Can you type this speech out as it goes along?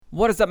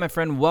What is up, my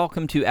friend?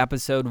 Welcome to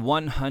episode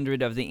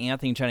 100 of the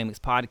Anthony John Amick's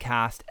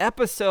podcast.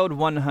 Episode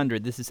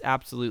 100. This is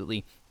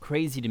absolutely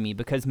crazy to me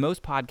because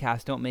most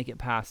podcasts don't make it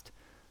past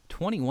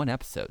 21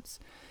 episodes.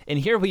 And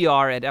here we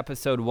are at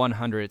episode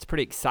 100. It's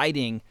pretty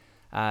exciting.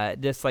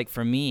 Just like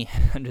for me,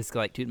 I'm just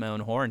like tooting my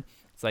own horn.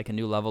 It's like a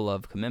new level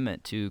of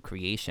commitment to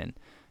creation.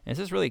 And it's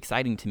just really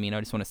exciting to me, and I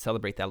just want to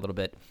celebrate that a little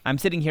bit. I'm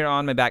sitting here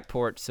on my back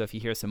porch, so if you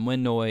hear some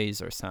wind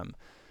noise or some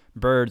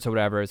birds or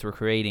whatever as we're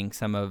creating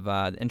some of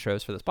the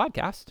intros for this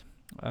podcast,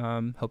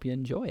 hope you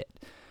enjoy it.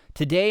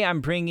 Today I'm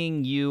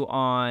bringing you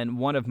on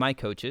one of my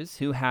coaches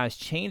who has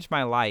changed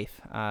my life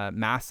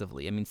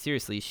massively. I mean,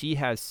 seriously, she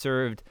has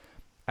served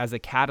as a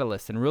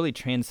catalyst in really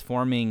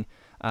transforming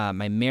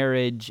my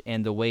marriage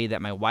and the way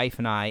that my wife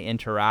and I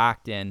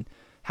interact and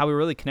how we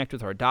really connect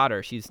with our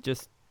daughter. She's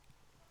just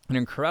an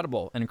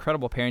incredible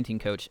parenting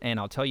coach, and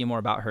I'll tell you more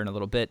about her in a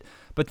little bit.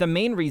 But the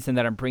main reason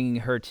that I'm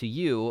bringing her to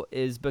you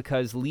is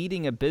because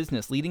leading a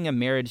business, leading a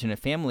marriage and a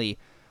family,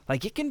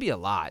 like it can be a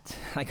lot,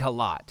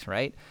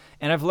 right?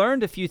 And I've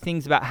learned a few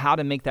things about how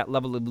to make that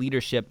level of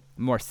leadership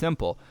more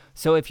simple.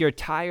 So if you're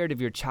tired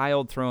of your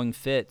child throwing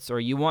fits, or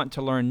you want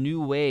to learn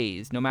new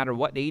ways, no matter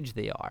what age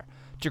they are,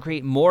 to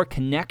create more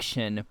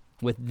connection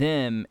with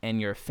them and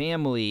your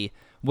family,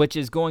 which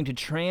is going to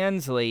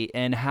translate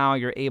in how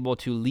you're able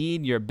to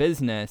lead your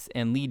business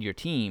and lead your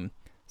team.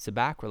 Sit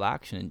back,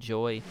 relax, and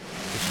enjoy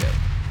the show.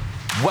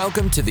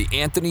 Welcome to the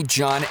Anthony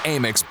John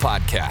Amick's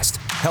podcast,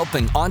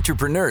 helping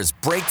entrepreneurs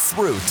break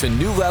through to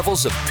new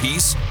levels of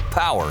peace,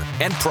 power,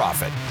 and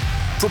profit.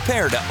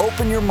 Prepare to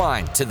open your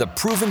mind to the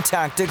proven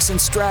tactics and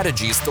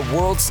strategies the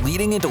world's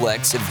leading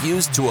intellects have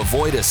used to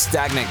avoid a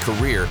stagnant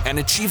career and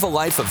achieve a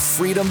life of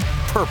freedom,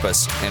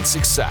 purpose, and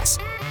success.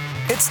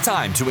 It's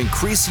time to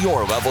increase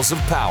your levels of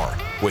power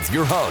with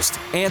your host,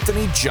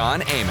 Anthony John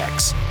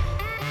Amick.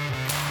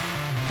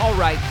 All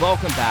right,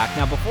 welcome back.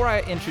 Now, before I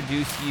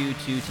introduce you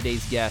to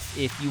today's guest,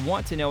 if you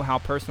want to know how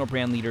personal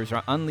brand leaders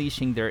are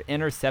unleashing their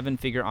inner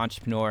seven-figure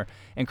entrepreneur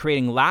and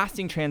creating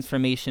lasting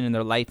transformation in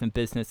their life and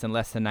business in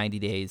less than 90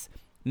 days,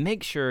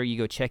 make sure you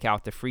go check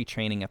out the free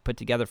training I've put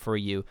together for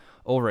you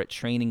over at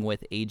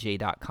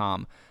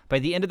trainingwithaj.com. By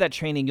the end of that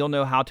training, you'll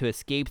know how to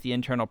escape the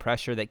internal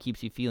pressure that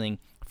keeps you feeling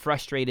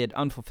frustrated,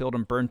 unfulfilled,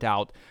 and burnt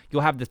out.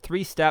 You'll have the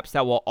 3 steps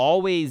that will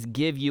always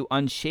give you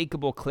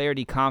unshakable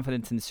clarity,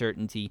 confidence, and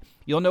certainty.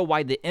 You'll know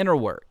why the inner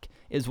work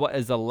is what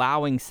is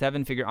allowing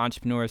seven-figure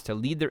entrepreneurs to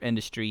lead their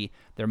industry,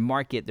 their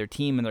market, their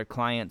team, and their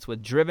clients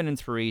with driven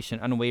inspiration,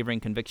 unwavering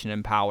conviction,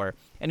 and power.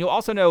 And you'll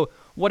also know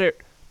what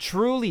it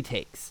truly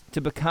takes to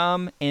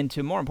become and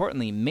to, more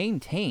importantly,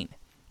 maintain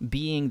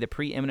being the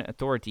preeminent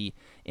authority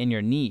in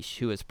your niche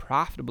who is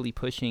profitably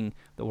pushing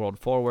the world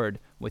forward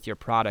with your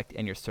product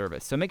and your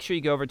service. So make sure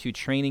you go over to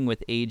Training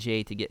with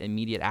AJ to get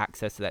immediate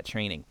access to that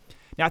training.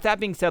 Now, with that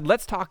being said,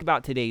 let's talk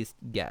about today's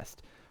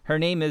guest. Her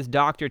name is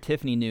Dr.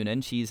 Tiffanie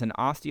Noonan. She's an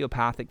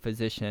osteopathic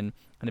physician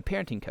and a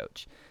parenting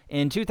coach.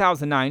 In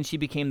 2009, she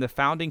became the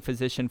founding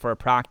physician for a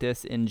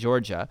practice in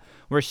Georgia,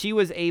 where she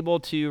was able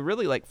to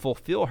really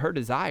fulfill her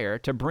desire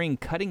to bring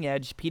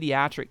cutting-edge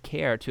pediatric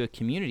care to a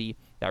community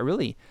that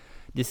really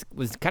just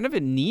was kind of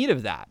in need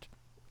of that.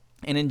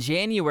 And in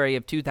January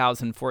of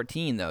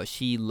 2014, though,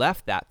 she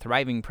left that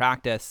thriving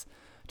practice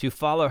to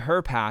follow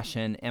her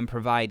passion and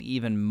provide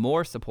even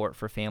more support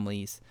for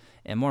families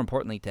and, more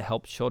importantly, to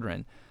help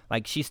children.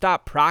 She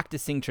stopped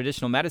practicing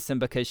traditional medicine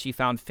because she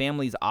found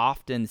families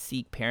often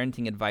seek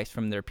parenting advice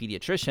from their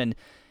pediatrician,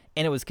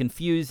 and it was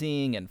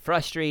confusing and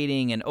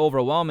frustrating and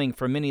overwhelming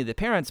for many of the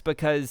parents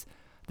because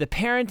the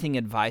parenting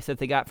advice that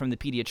they got from the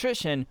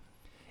pediatrician,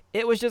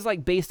 it was just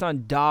based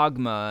on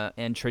dogma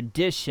and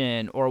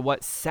tradition or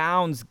what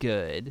sounds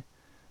good,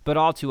 but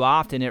all too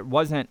often it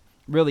wasn't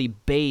really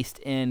based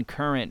in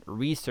current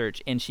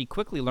research. And she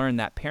quickly learned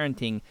that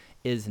parenting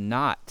is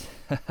not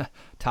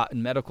taught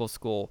in medical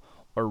school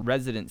or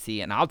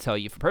residency. And I'll tell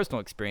you, from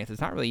personal experience,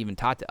 it's not really even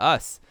taught to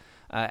us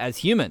as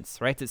humans,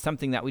 right? It's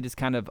something that we just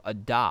kind of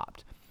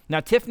adopt. Now,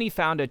 Tiffanie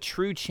found a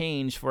true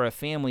change for a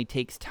family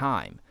takes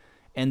time.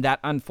 And that,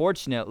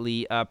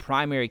 unfortunately, a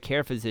primary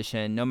care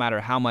physician, no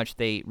matter how much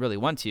they really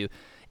want to,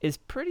 is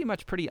pretty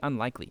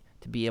unlikely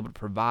to be able to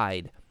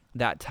provide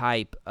that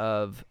type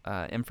of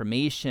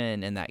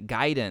information and that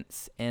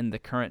guidance in the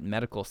current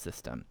medical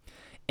system.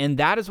 And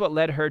that is what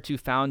led her to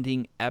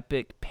founding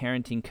Epic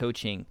Parenting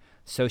Coaching,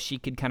 so she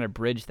could kind of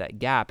bridge that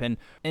gap. And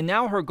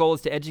now her goal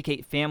is to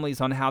educate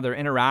families on how their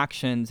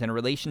interactions and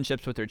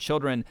relationships with their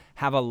children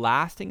have a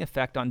lasting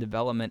effect on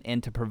development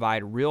and to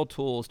provide real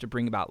tools to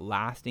bring about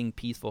lasting,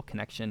 peaceful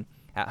connection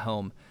at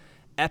home.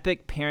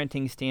 Epic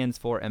Parenting stands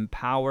for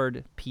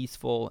Empowered,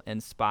 Peaceful,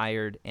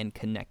 Inspired, and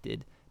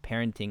Connected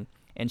Parenting.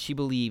 And she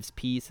believes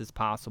peace is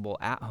possible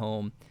at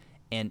home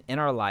and in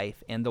our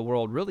life, and the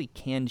world really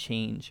can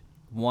change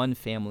one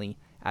family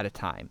at a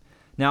time.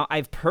 Now,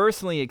 I've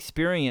personally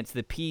experienced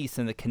the peace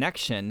and the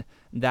connection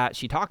that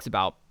she talks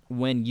about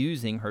when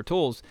using her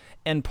tools.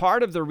 And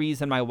part of the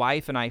reason my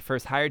wife and I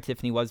first hired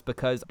Tiffanie was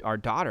because our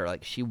daughter,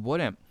 she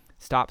wouldn't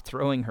stop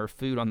throwing her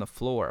food on the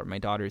floor. My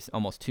daughter's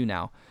almost 2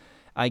 now.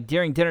 Like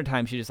during dinner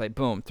time, she just like,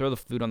 boom, throw the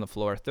food on the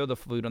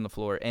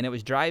floor, and it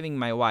was driving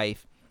my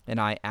wife and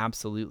I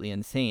absolutely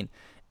insane.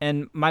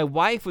 And my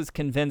wife was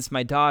convinced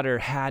my daughter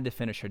had to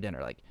finish her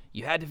dinner. Like,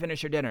 you had to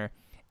finish your dinner.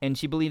 And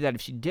she believed that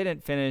if she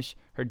didn't finish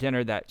her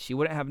dinner, that she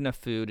wouldn't have enough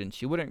food and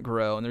she wouldn't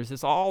grow. And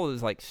there's all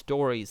these like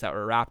stories that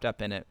were wrapped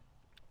up in it.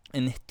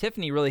 And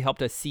Tiffanie really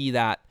helped us see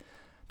that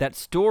that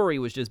story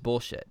was just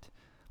bullshit.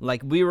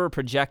 Like, we were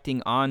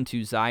projecting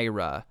onto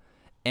Zyra,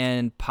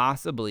 and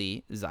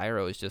possibly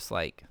Zyra was just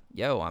like,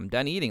 yo, I'm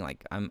done eating.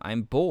 Like,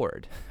 I'm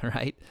bored,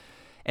 right?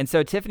 And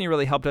so Tiffanie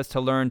really helped us to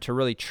learn to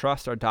really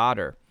trust our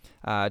daughter,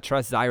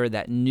 trust Zyra,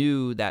 that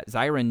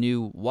Zyra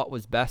knew what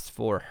was best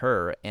for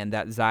her, and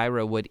that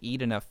Zyra would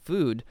eat enough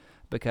food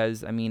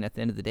because, I mean, at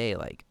the end of the day,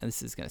 like,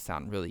 this is going to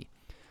sound really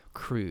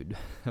crude,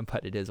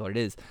 but it is what it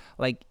is.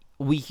 Like,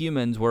 we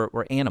humans, we're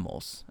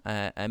animals.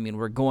 I mean,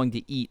 we're going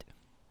to eat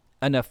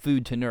enough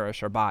food to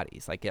nourish our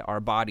bodies. Like, our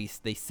bodies,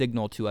 they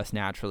signal to us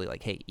naturally,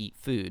 like, hey, eat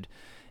food.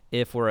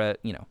 If we're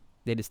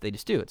they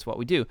just do. It's what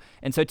we do.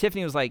 And so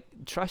Tiffanie was like,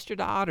 trust your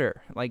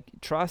daughter. Like,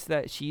 trust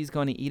that she's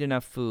going to eat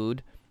enough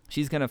food.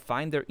 She's going to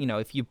find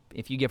if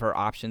you give her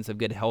options of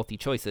good, healthy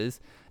choices,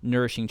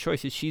 nourishing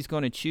choices, she's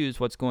going to choose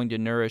what's going to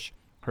nourish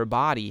her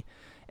body.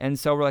 And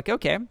so we're like,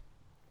 okay,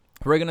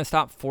 we're going to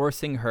stop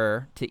forcing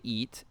her to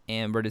eat,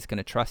 and we're just going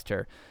to trust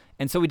her.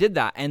 And so we did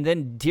that. And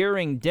then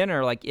during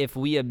dinner, like, if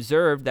we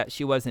observed that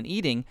she wasn't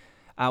eating,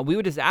 we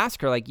would just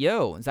ask her, like,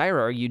 yo,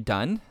 Zyra, are you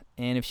done?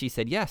 And if she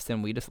said yes,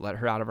 then we just let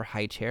her out of her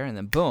high chair. And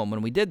then boom,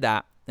 when we did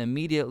that,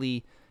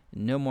 immediately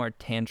no more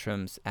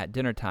tantrums at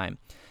dinner time.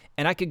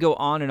 And I could go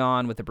on and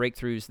on with the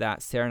breakthroughs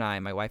that Sarah and I,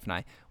 my wife and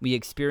I, we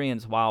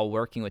experienced while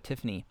working with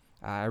Tiffanie.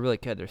 I really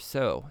could. There's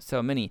so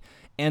many.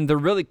 And the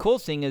really cool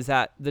thing is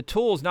that the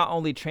tools not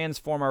only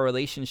transform our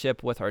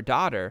relationship with our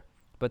daughter,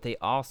 but they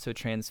also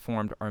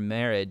transformed our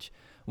marriage,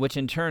 which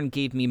in turn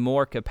gave me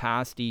more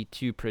capacity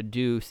to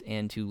produce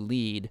and to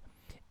lead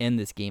in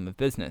this game of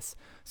business.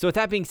 So with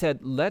that being said,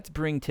 let's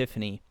bring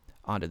Tiffanie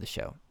onto the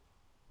show.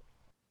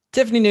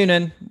 Tiffanie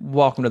Noonan,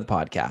 welcome to the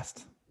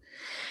podcast.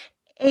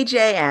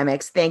 AJ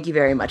Amex, thank you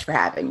very much for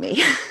having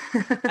me.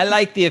 I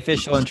like the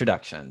official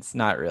introductions.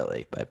 Not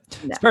really, but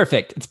no. It's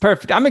perfect. It's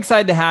perfect. I'm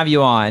excited to have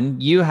you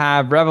on. You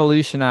have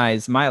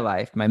revolutionized my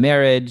life, my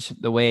marriage,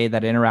 the way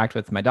that I interact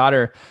with my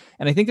daughter.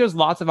 And I think there's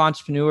lots of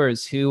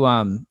entrepreneurs who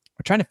are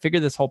trying to figure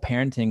this whole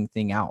parenting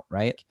thing out,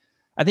 right?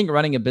 I think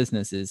running a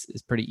business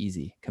is pretty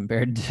easy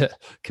compared to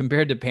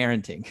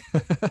parenting.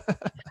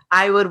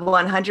 I would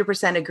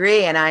 100%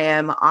 agree. And I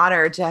am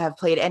honored to have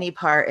played any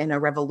part in a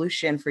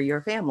revolution for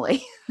your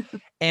family.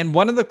 And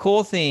one of the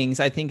cool things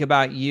I think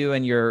about you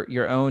and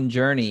your own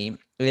journey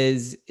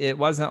is it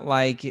wasn't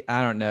like,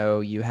 I don't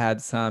know, you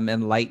had some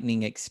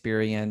enlightening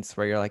experience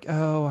where you're like,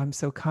 oh, I'm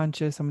so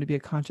conscious. I'm going to be a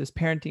conscious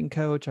parenting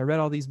coach. I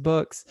read all these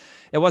books.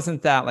 It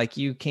wasn't that. Like,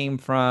 you came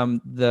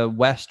from the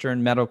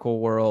Western medical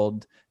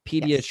world,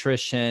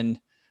 pediatrician.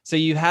 Yes. So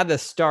you had the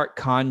stark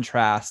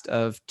contrast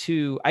of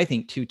two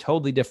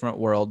totally different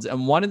worlds.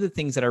 And one of the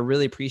things that I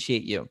really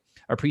appreciate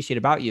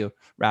about you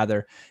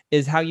rather,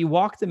 is how you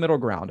walk the middle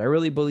ground. I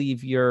really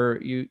believe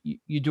you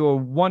do a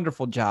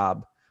wonderful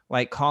job,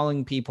 like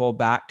calling people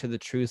back to the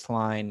truth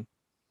line,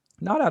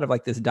 not out of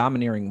like this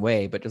domineering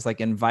way, but just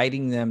like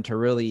inviting them to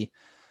really,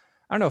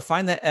 I don't know,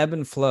 find that ebb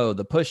and flow,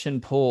 the push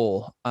and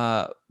pull,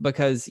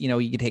 because,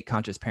 you could take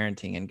conscious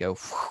parenting and go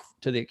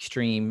to the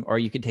extreme, or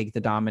you could take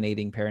the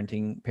dominating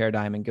parenting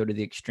paradigm and go to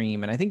the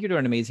extreme. And I think you're doing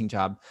an amazing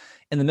job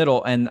in the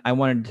middle. And I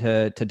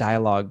wanted to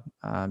dialogue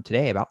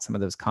today about some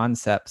of those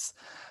concepts.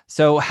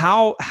 So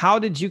how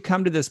did you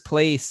come to this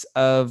place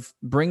of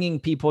bringing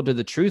people to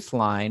the truth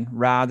line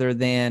rather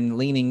than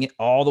leaning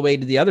all the way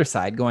to the other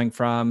side, going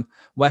from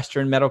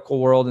Western medical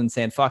world and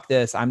saying, fuck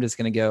this, I'm just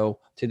going to go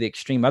to the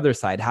extreme other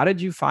side? How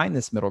did you find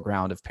this middle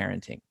ground of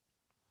parenting?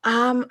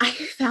 I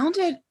found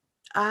it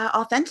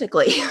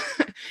authentically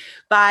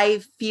by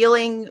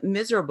feeling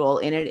miserable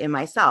in it in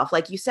myself.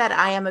 Like you said,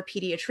 I am a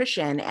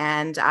pediatrician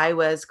and I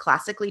was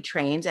classically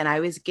trained, and I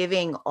was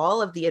giving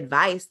all of the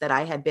advice that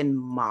I had been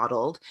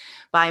modeled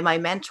by my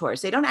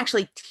mentors. They don't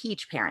actually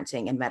teach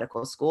parenting in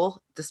medical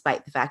school,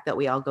 despite the fact that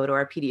we all go to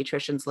our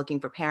pediatricians looking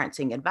for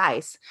parenting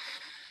advice.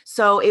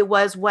 So it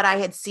was what I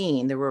had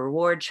seen, the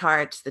reward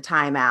charts, the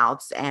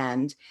timeouts,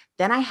 and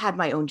then I had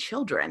my own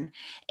children.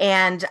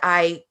 And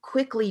I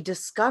quickly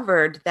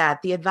discovered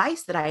that the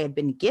advice that I had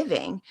been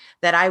giving,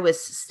 that I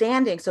was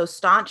standing so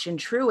staunch and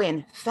true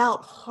in,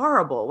 felt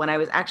horrible when I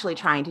was actually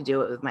trying to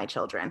do it with my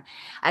children.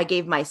 I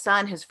gave my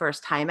son his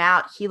first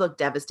timeout. He looked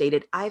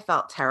devastated. I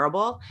felt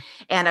terrible.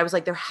 And I was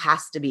like, there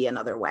has to be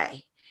another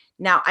way.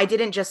 Now, I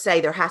didn't just say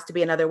there has to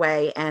be another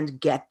way and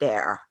get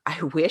there.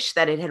 I wish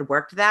that it had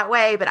worked that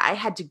way, but I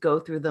had to go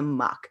through the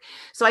muck.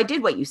 So I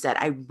did what you said.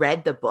 I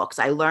read the books.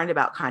 I learned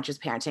about conscious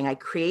parenting. I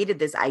created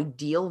this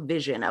ideal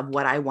vision of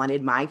what I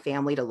wanted my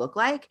family to look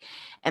like.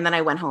 And then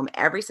I went home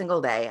every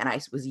single day and I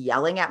was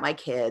yelling at my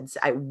kids.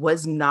 I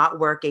was not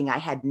working. I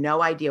had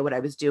no idea what I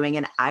was doing,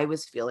 and I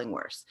was feeling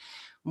worse.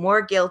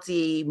 More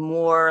guilty,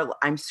 more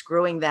I'm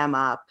screwing them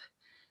up.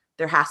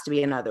 There has to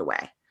be another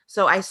way.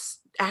 So I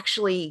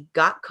actually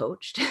got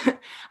coached.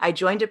 I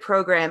joined a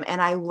program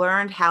and I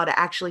learned how to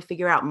actually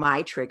figure out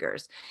my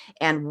triggers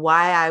and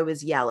why I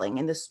was yelling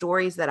and the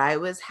stories that I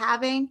was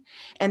having,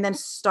 and then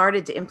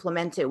started to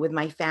implement it with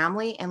my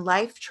family, and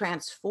life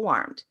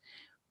transformed.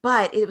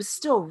 But it was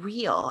still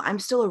real. I'm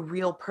still a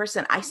real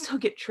person. I still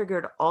get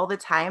triggered all the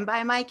time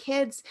by my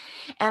kids.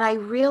 And I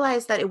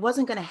realized that it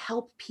wasn't going to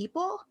help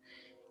people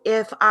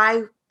if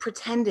I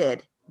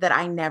pretended that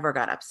I never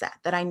got upset,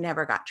 that I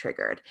never got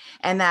triggered.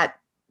 And that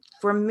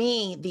for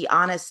me, the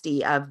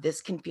honesty of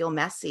this can feel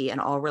messy and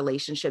all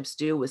relationships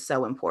do was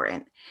so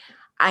important.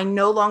 I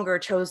no longer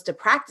chose to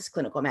practice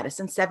clinical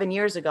medicine. 7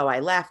 years ago, I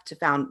left to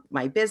found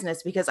my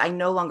business because I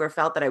no longer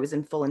felt that I was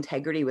in full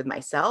integrity with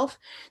myself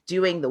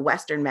doing the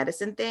Western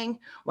medicine thing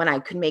when I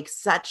could make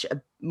such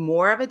a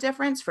more of a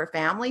difference for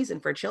families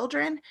and for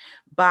children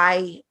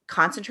by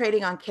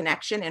concentrating on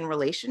connection and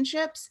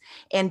relationships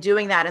and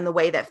doing that in the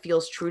way that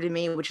feels true to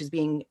me, which is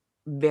being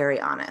very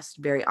honest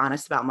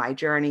about my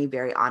journey,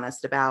 very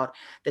honest about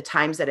the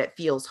times that it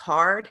feels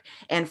hard,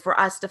 and for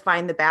us to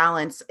find the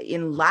balance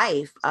in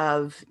life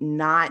of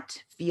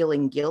not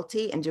feeling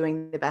guilty and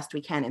doing the best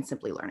we can and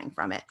simply learning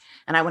from it.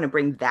 And I want to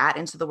bring that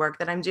into the work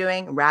that I'm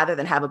doing rather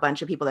than have a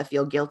bunch of people that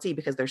feel guilty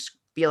because they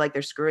feel like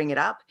they're screwing it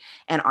up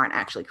and aren't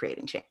actually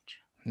creating change.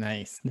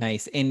 Nice,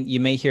 nice. And you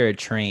may hear a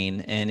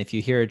train. And if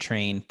you hear a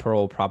train,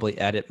 Pearl will probably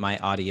edit my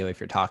audio if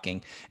you're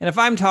talking. And if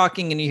I'm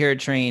talking and you hear a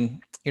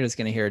train, you're just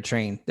going to hear a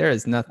train. There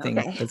is nothing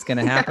that's going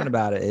to happen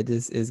about it. It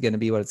is going to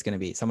be what it's going to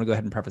be. So I'm going to go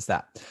ahead and preface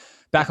that.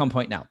 Back on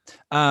point now.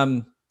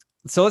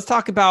 So let's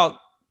talk about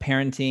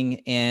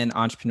parenting and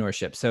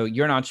entrepreneurship. So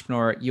you're an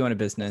entrepreneur, you own a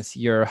business.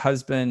 Your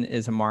husband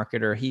is a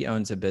marketer, he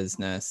owns a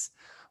business.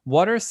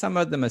 What are some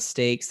of the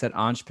mistakes that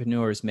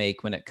entrepreneurs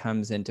make when it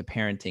comes into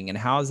parenting, and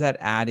how is that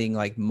adding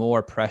like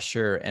more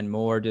pressure and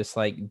more just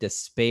like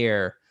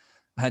despair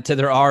to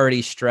their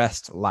already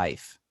stressed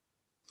life?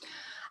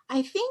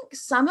 I think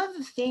some of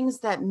the things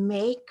that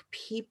make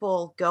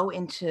people go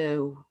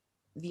into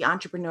the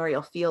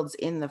entrepreneurial fields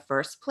in the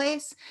first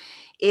place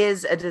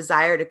is a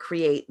desire to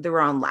create their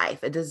own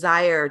life, a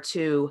desire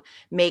to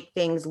make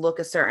things look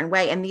a certain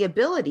way, and the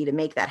ability to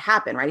make that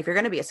happen, right? If you're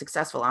going to be a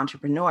successful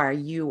entrepreneur,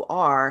 you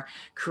are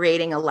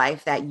creating a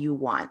life that you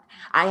want.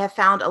 I have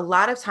found a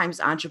lot of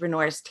times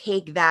entrepreneurs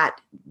take that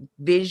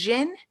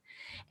vision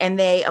and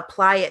they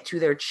apply it to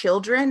their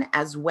children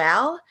as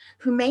well,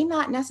 who may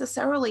not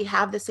necessarily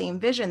have the same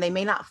vision. They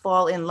may not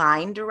fall in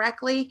line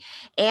directly.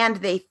 And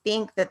they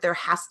think that there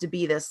has to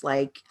be this,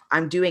 like,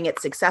 I'm doing it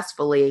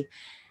successfully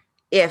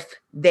if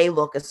they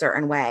look a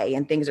certain way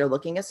and things are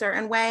looking a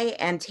certain way.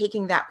 And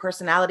taking that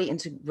personality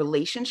into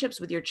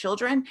relationships with your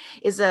children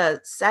is a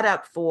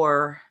setup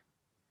for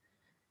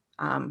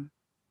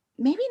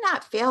maybe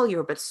not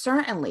failure, but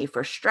certainly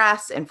for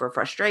stress and for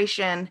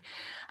frustration,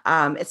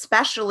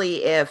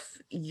 especially if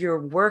you're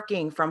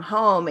working from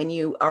home and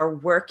you are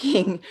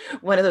working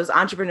one of those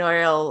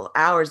entrepreneurial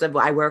hours of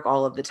I work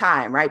all of the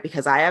time, right?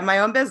 Because I have my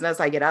own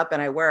business, I get up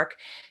and I work.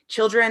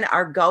 Children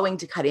are going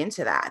to cut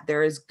into that.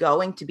 There is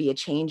going to be a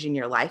change in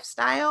your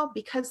lifestyle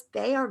because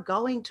they are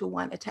going to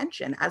want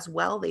attention as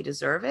well. They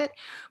deserve it.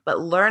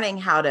 But learning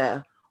how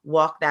to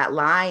walk that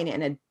line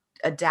and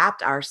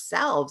adapt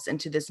ourselves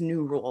into this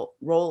new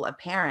role of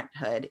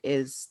parenthood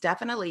is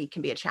definitely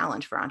can be a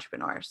challenge for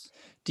entrepreneurs.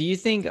 Do you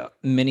think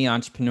many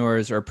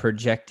entrepreneurs are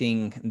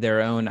projecting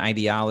their own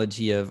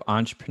ideology of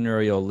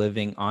entrepreneurial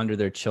living onto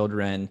their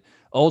children,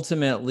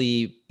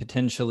 ultimately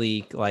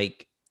potentially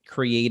like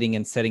creating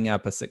and setting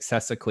up a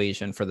success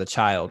equation for the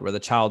child, where the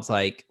child's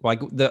like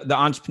the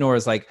entrepreneur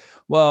is like,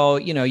 well,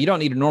 you know, you don't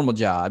need a normal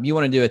job. You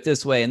want to do it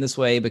this way and this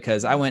way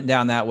because I went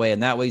down that way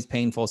and that way's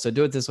painful. So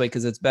do it this way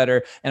because it's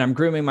better. And I'm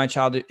grooming my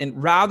child.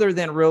 And rather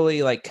than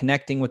really like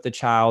connecting with the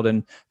child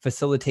and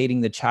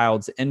facilitating the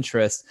child's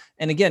interests,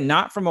 and again,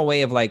 not from a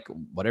way of like,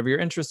 whatever your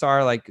interests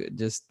are, like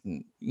just,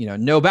 you know,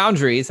 no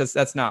boundaries.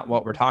 That's not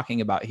what we're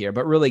talking about here,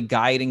 but really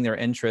guiding their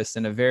interests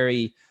in a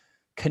very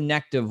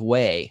connective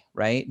way,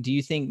 right? Do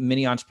you think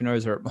many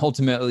entrepreneurs are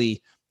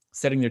ultimately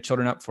setting their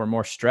children up for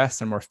more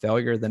stress and more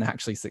failure than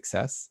actually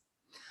success?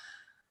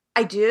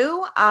 I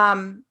do.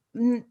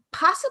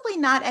 Possibly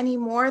not any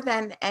more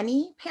than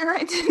any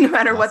parent, no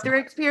matter what their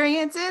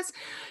experience is.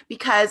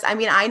 Because I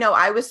mean, I know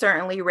I was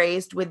certainly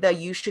raised with the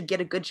you should get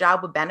a good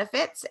job with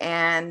benefits,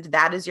 and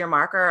that is your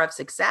marker of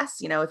success.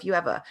 You know, if you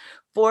have a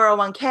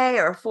 401k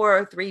or a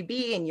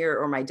 403b and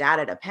or my dad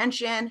had a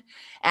pension,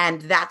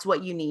 and that's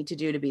what you need to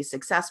do to be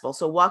successful.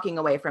 So walking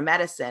away from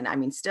medicine, I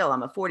mean, still,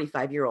 I'm a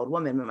 45-year-old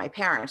woman, but my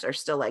parents are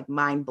still like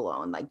mind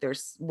blown. Like they're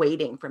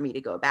waiting for me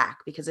to go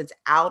back because it's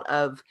out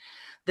of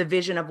the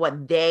vision of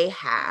what they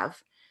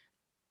have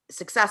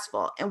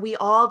successful. And we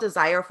all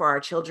desire for our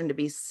children to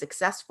be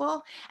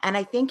successful. And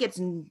I think it's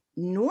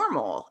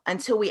normal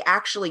until we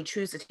actually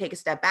choose to take a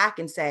step back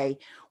and say,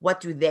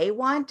 what do they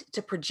want,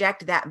 to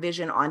project that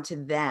vision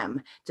onto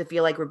them to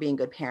feel like we're being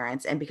good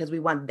parents, and because we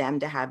want them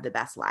to have the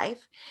best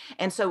life.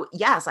 And so,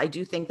 yes, I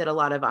do think that a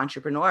lot of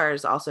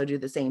entrepreneurs also do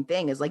the same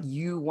thing, is like,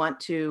 you want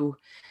to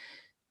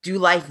do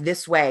life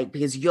this way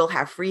because you'll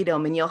have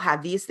freedom and you'll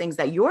have these things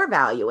that you're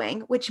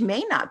valuing, which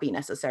may not be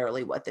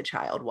necessarily what the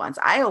child wants.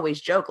 I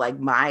always joke like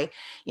my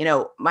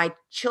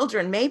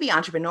children may be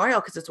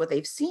entrepreneurial because it's what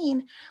they've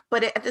seen,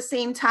 but at the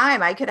same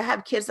time, I could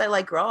have kids that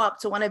like grow up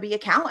to want to be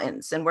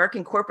accountants and work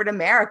in corporate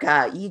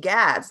America,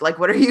 egads. Like,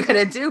 what are you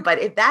going to do? But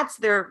if that's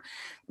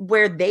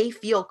where they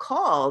feel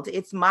called,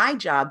 it's my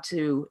job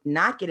to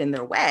not get in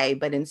their way,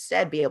 but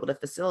instead be able to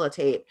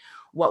facilitate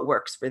what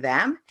works for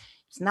them.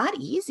 It's not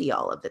easy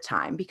all of the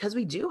time because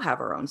we do have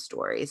our own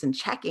stories, and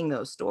checking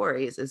those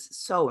stories is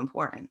so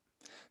important.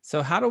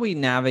 So how do we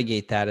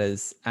navigate that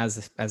as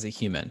a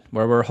human,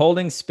 where we're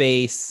holding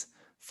space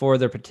for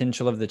the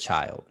potential of the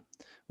child?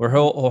 We're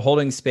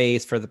holding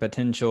space for the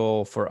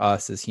potential for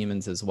us as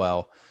humans as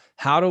well.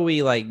 How do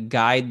we like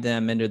guide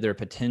them into their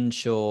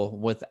potential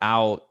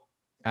without,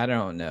 I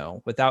don't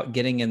know, without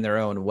getting in their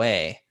own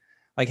way?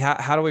 Like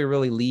how do we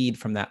really lead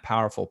from that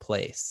powerful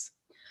place?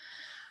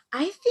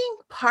 I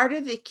think part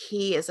of the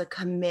key is a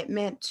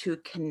commitment to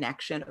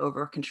connection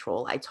over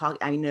control.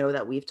 I know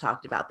that we've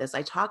talked about this.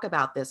 I talk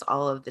about this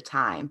all of the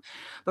time,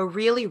 but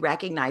really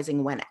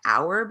recognizing when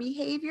our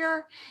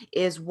behavior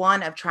is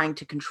one of trying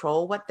to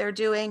control what they're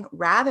doing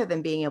rather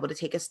than being able to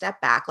take a step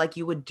back like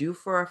you would do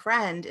for a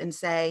friend and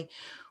say,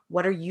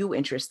 what are you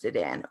interested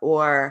in?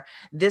 Or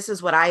this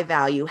is what I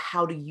value.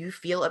 How do you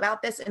feel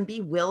about this? And be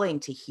willing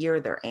to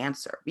hear their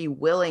answer. Be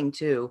willing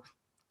to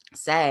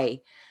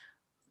say,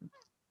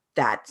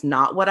 that's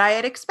not what I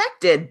had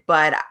expected,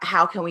 but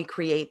how can we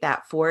create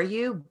that for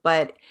you?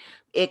 But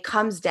it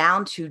comes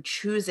down to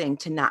choosing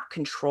to not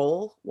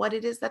control what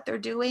it is that they're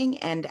doing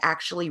and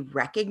actually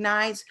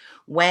recognize,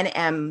 when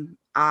am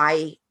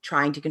I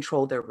trying to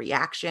control their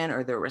reaction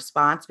or their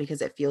response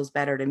because it feels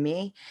better to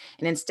me,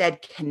 and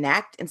instead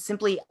connect and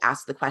simply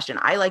ask the question.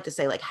 I like to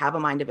say, like, have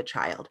a mind of a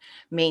child,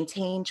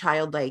 maintain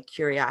childlike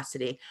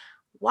curiosity.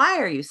 Why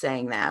are you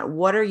saying that?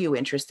 What are you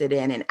interested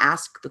in? And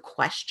ask the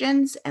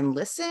questions and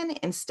listen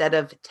instead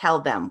of tell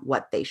them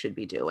what they should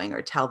be doing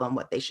or tell them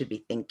what they should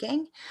be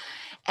thinking.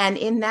 And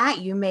in that,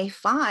 you may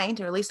find,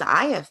 or at least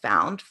I have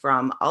found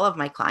from all of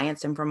my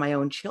clients and from my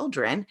own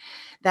children,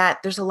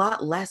 that there's a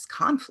lot less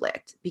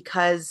conflict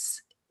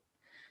because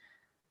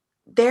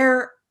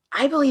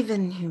I believe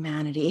in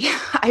humanity.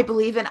 I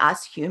believe in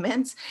us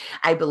humans.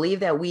 I believe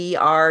that we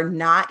are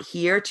not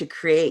here to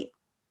create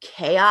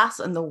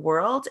chaos in the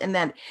world, and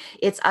that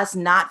it's us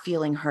not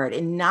feeling heard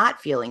and not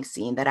feeling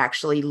seen that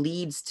actually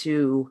leads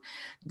to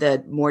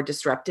the more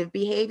disruptive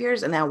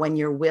behaviors. And that when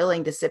you're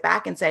willing to sit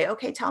back and say,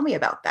 okay, tell me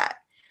about that,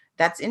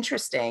 that's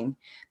interesting,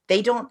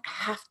 they don't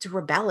have to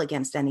rebel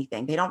against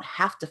anything. They don't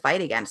have to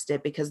fight against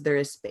it because there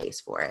is space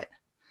for it.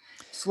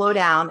 Slow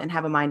down and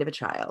have a mind of a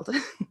child.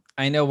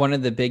 I know one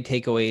of the big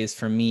takeaways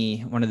for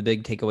me, one of the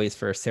big takeaways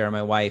for Sarah,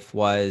 my wife,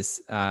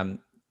 was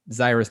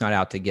Zyra's not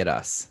out to get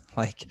us.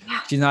 Like,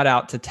 Yeah. she's not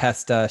out to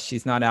test us.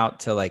 She's not out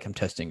to like, I'm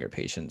testing your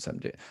patience.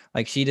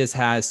 Like, she just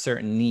has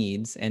certain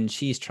needs and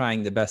she's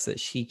trying the best that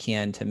she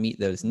can to meet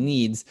those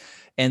needs.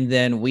 And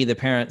then we, the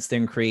parents,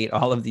 then create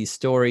all of these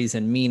stories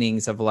and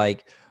meanings of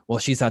like, well,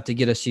 she's out to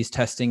get us. She's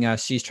testing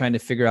us. She's trying to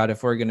figure out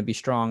if we're going to be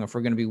strong, if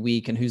we're going to be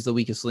weak, and who's the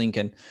weakest link.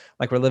 And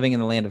like, we're living in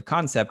the land of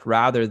concept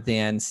rather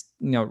than,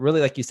 really,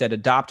 like you said,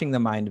 adopting the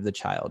mind of the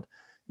child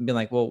and being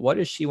like, well, what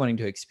is she wanting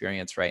to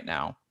experience right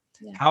now?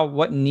 Yeah.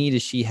 What need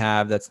does she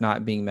have that's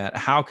not being met?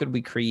 How could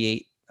we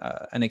create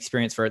an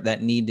experience for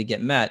that need to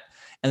get met?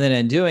 And then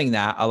in doing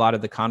that, a lot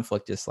of the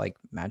conflict just like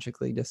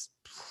magically just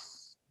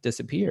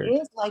disappeared.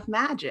 It is like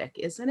magic,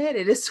 isn't it?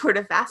 It is sort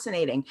of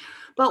fascinating.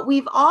 But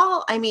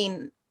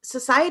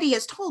society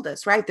has told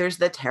us, right? There's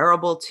the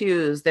terrible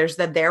twos, there's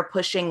they're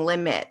pushing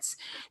limits,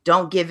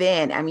 don't give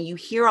in. I mean, you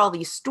hear all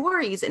these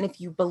stories, and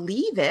if you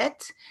believe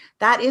it,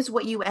 that is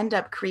what you end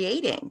up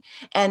creating.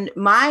 And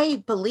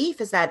my belief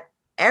is that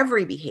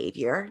every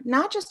behavior,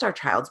 not just our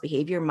child's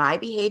behavior, my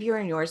behavior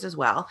and yours as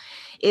well,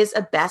 is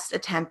a best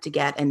attempt to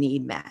get a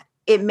need met.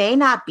 It may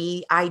not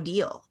be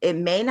ideal. It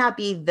may not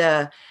be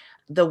the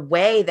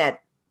way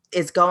that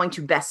is going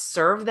to best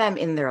serve them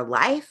in their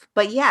life,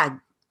 but yeah,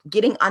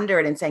 getting under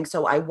it and saying,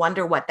 so I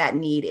wonder what that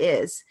need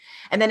is,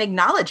 and then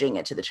acknowledging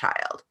it to the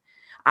child.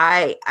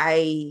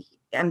 I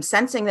am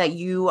sensing that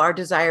you are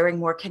desiring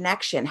more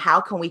connection. How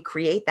can we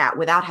create that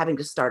without having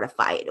to start a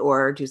fight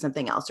or do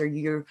something else? Or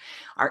even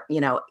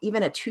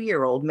a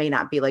 2-year-old may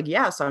not be like,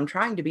 yeah, so I'm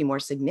trying to be more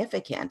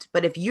significant.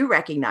 But if you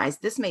recognize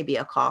this may be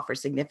a call for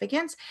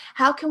significance,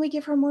 how can we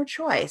give her more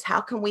choice?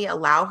 How can we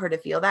allow her to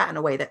feel that in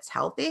a way that's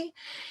healthy?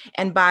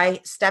 And by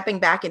stepping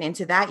back and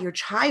into that, your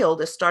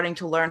child is starting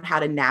to learn how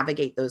to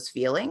navigate those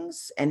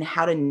feelings and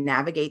how to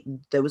navigate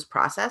those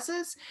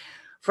processes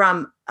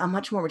from a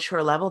much more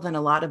mature level than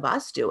a lot of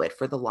us do it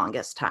for the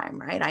longest time,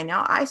 right? I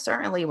know I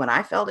certainly, when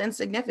I felt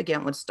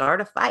insignificant, would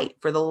start a fight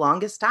for the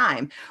longest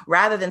time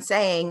rather than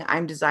saying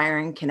I'm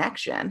desiring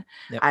connection.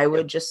 Yep. I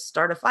would just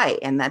start a fight,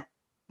 and that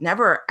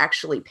never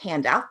actually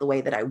panned out the way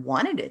that I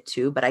wanted it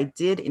to, but I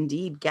did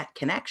indeed get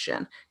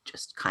connection,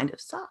 just kind of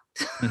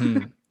sucked.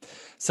 Mm-hmm.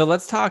 So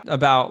let's talk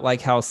about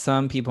like how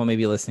some people may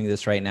be listening to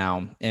this right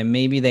now, and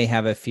maybe they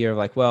have a fear of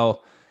like,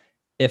 well,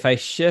 if I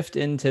shift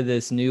into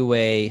this new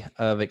way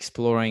of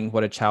exploring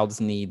what a child's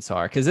needs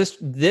are, because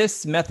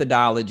this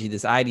methodology,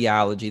 this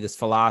ideology, this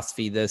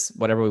philosophy, this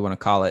whatever we want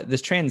to call it,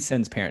 this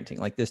transcends parenting.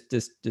 Like this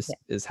Yeah.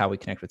 is how we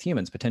connect with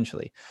humans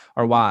potentially,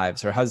 our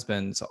wives, our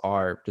husbands,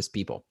 our just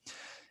people.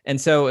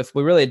 And so if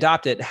we really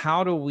adopt it,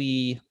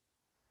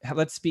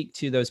 let's speak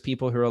to those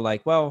people who are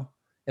like, well,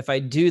 if I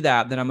do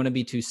that, then I'm going to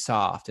be too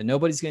soft and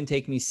nobody's going to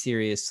take me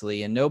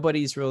seriously and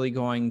nobody's really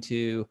going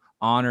to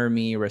honor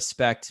me,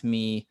 respect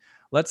me.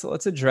 Let's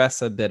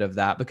address a bit of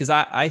that, because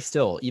I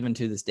still, even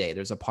to this day,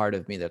 there's a part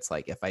of me that's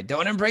like, if I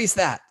don't embrace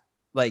that,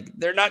 like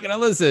they're not going to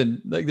listen.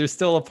 Like there's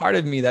still a part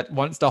of me that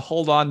wants to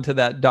hold on to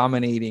that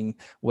dominating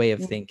way of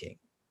thinking.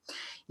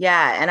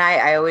 Yeah. And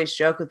I always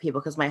joke with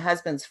people because my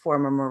husband's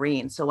former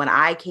Marine. So when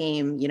I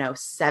came,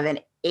 7,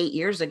 8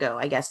 years ago,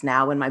 I guess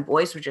now, when my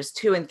boys were just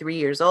 2 and 3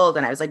 years old,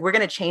 and I was like, we're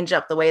going to change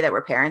up the way that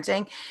we're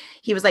parenting.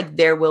 He was like,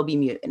 there will be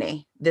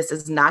mutiny. This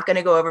is not going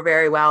to go over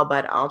very well,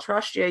 but I'll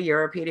trust you.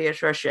 You're a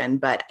pediatrician.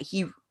 But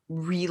he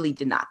really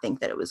did not think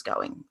that it was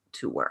going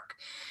to work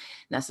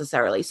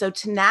necessarily. So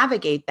to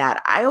navigate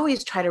that, I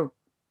always try to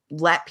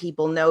let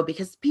people know,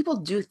 because people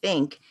do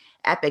think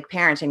epic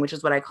parenting, which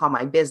is what I call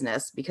my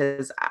business,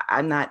 because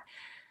I'm not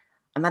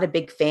a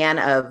big fan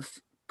of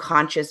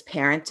conscious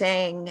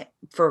parenting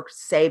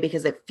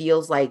because it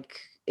feels like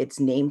it's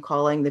name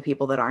calling the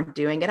people that aren't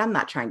doing it. I'm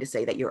not trying to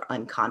say that you're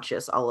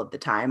unconscious all of the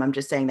time. I'm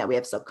just saying that we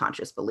have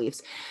subconscious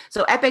beliefs.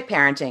 So epic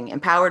parenting,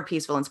 empowered,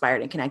 peaceful,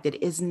 inspired, and connected,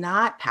 is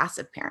not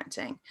passive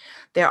parenting.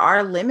 There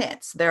are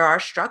limits, there are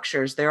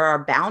structures, there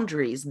are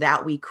boundaries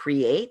that we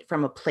create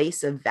from a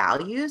place of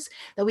values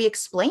that we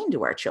explain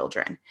to our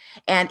children.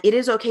 And it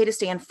is okay to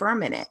stand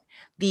firm in it.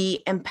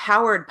 The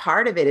empowered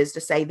part of it is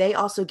to say they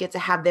also get to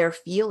have their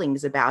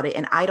feelings about it,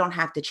 and I don't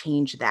have to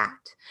change that.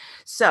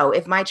 So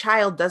if my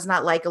child does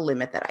not like a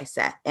limit that I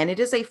set, and it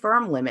is a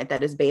firm limit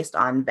that is based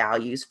on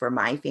values for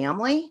my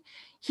family,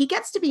 he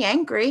gets to be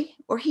angry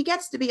or he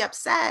gets to be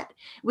upset.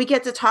 We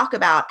get to talk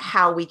about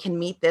how we can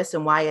meet this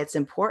and why it's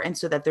important,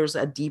 so that there's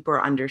a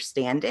deeper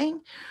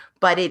understanding.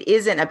 But it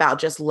isn't about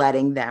just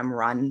letting them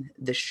run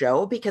the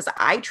show, because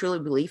I truly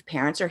believe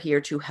parents are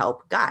here to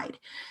help guide,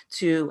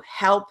 to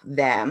help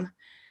them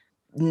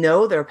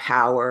know their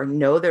power,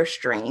 know their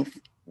strength,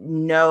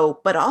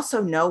 but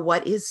also know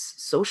what is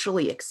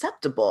socially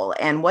acceptable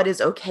and what is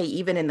okay,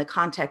 even in the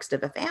context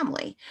of a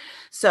family.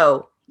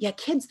 So, yeah,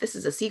 kids, this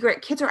is a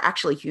secret. Kids are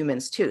actually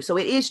humans too. So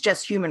it is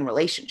just human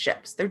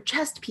relationships. They're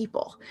just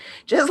people,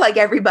 just like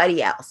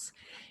everybody else.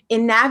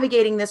 In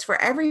navigating this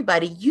for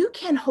everybody, you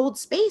can hold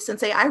space and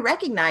say, I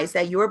recognize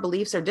that your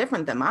beliefs are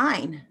different than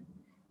mine.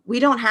 We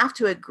don't have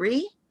to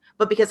agree,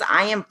 but because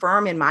I am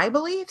firm in my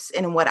beliefs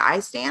and in what I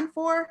stand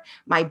for,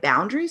 my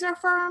boundaries are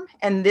firm.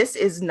 And this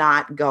is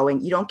not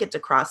you don't get to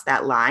cross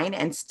that line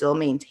and still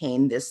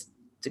maintain this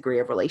degree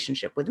of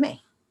relationship with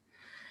me.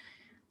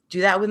 Do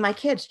that with my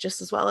kids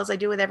just as well as I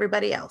do with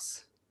everybody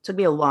else. It took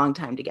me a long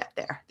time to get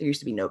there. There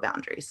used to be no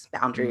boundaries.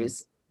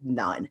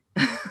 None.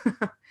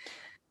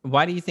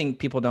 Why do you think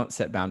people don't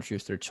set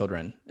boundaries with their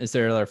children? Is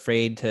they're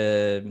afraid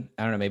to,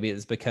 I don't know, maybe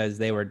it's because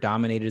they were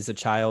dominated as a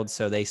child,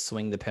 so they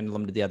swing the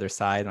pendulum to the other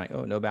side, like,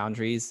 oh, no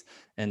boundaries.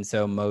 And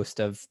so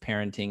most of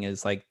parenting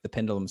is like the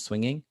pendulum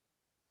swinging.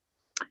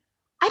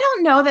 I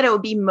don't know that it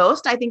would be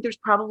most. I think there's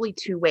probably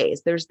two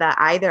ways. There's that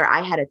either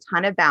I had a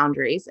ton of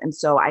boundaries, and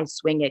so I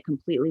swing it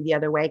completely the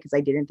other way because I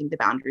didn't think the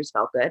boundaries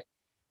felt good.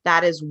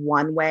 That is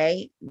one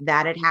way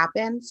that it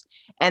happens.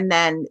 And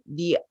then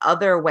the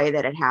other way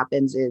that it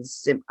happens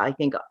is, I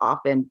think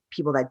often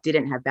people that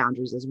didn't have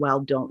boundaries as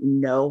well don't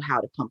know how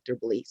to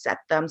comfortably set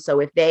them. So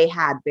if they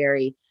had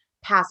very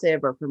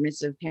passive or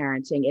permissive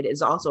parenting, it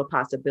is also a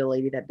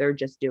possibility that they're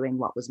just doing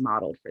what was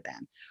modeled for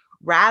them,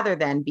 rather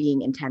than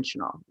being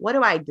intentional. What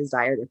do I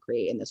desire to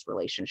create in this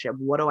relationship?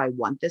 What do I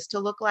want this to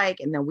look like?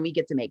 And then we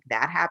get to make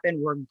that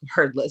happen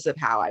regardless of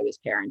how I was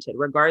parented,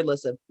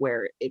 regardless of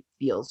where it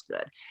feels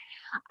good.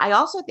 I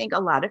also think a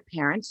lot of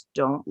parents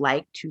don't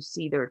like to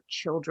see their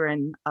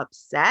children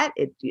upset.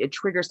 It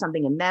triggers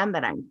something in them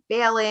that I'm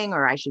failing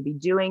or I should be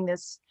doing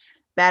this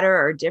better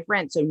or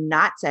different. So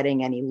not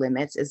setting any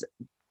limits is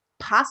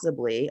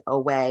possibly a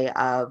way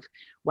of,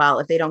 well,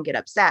 if they don't get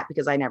upset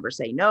because I never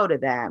say no to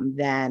them,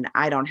 then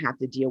I don't have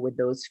to deal with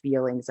those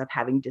feelings of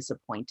having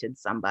disappointed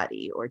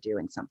somebody or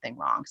doing something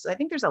wrong. So I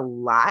think there's a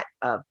lot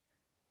of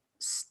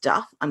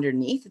stuff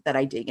underneath that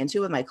I dig into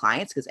with my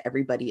clients because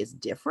everybody is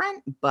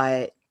different,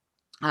 but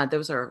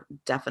those are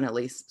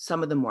definitely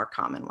some of the more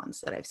common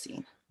ones that I've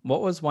seen.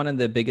 What was one of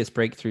the biggest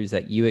breakthroughs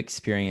that you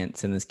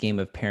experienced in this game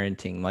of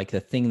parenting? Like the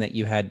thing that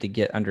you had to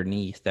get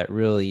underneath that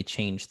really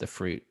changed the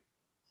fruit?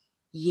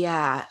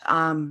 Yeah.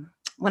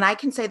 When I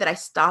can say that I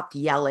stopped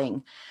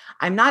yelling,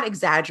 I'm not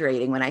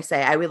exaggerating when I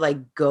say I would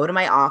like go to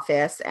my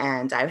office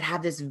and I would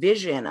have this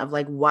vision of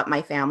like what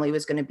my family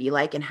was going to be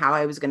like and how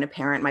I was going to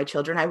parent my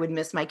children. I would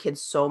miss my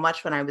kids so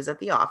much when I was at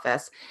the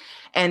office.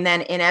 And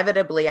then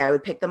inevitably I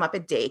would pick them up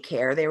at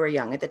daycare. They were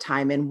young at the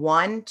time. And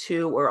one,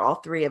 two, or all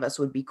three of us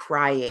would be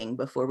crying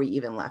before we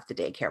even left the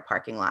daycare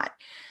parking lot.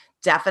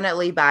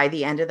 Definitely by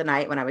the end of the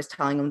night when I was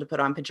telling them to put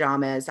on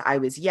pajamas, I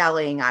was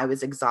yelling, I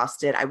was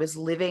exhausted, I was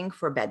living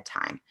for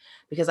bedtime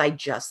because I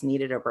just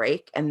needed a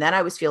break. And then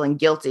I was feeling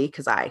guilty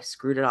because I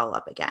screwed it all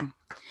up again.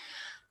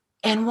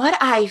 And what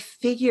I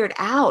figured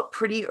out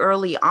pretty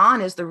early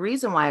on is the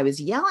reason why I was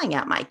yelling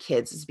at my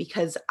kids is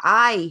because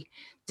I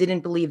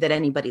didn't believe that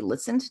anybody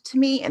listened to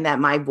me and that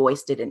my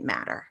voice didn't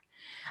matter.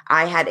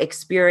 I had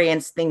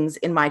experienced things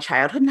in my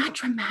childhood, not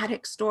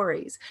dramatic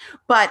stories,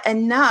 but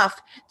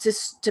enough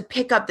to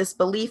pick up this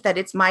belief that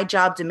it's my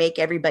job to make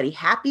everybody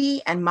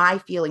happy and my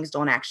feelings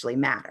don't actually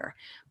matter.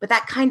 But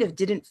that kind of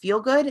didn't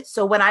feel good.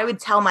 So when I would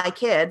tell my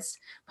kids,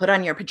 put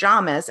on your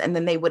pajamas, and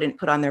then they wouldn't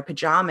put on their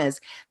pajamas,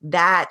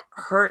 that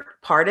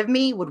hurt part of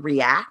me would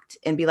react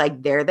and be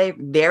like,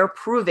 they're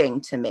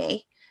proving to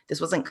me. This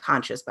wasn't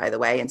conscious, by the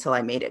way, until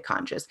I made it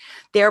conscious.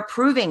 They're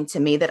proving to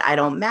me that I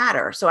don't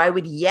matter. So I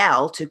would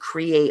yell to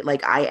create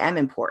like, I am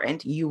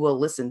important. You will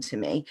listen to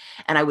me.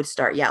 And I would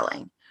start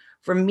yelling.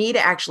 For me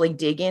to actually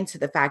dig into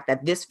the fact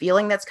that this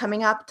feeling that's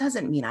coming up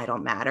doesn't mean I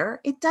don't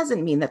matter. It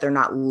doesn't mean that they're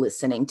not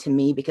listening to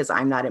me because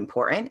I'm not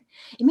important.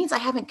 It means I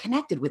haven't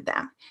connected with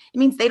them. It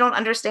means they don't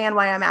understand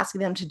why I'm asking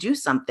them to do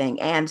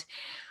something. And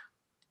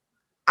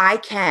I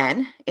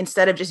can,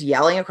 instead of just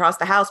yelling across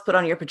the house, put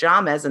on your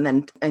pajamas,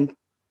 and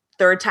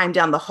third time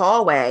down the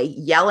hallway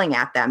yelling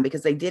at them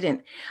because they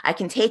didn't, I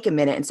can take a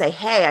minute and say,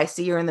 hey, I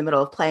see you're in the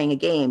middle of playing a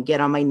game. Get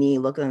on my knee,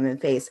 look them in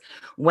the face.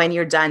 When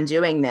you're done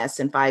doing this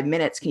in 5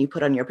 minutes, can you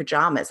put on your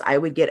pajamas? I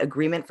would get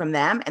agreement from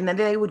them. And then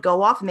they would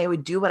go off and they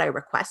would do what I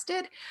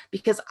requested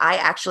because I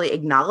actually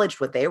acknowledged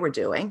what they were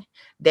doing.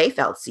 They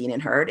felt seen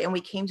and heard, and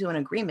we came to an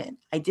agreement.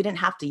 I didn't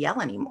have to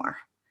yell anymore.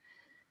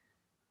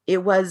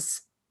 It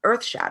was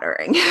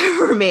earth-shattering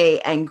for me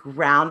and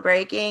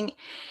groundbreaking.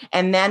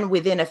 And then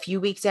within a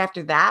few weeks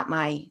after that,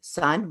 my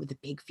son, with the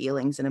big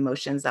feelings and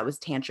emotions, that was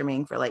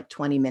tantruming for like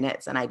 20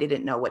 minutes, and I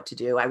didn't know what to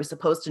do. I was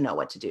supposed to know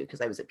what to do because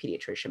I was a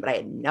pediatrician, but I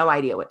had no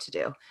idea what to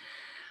do.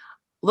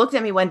 Looked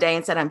at me one day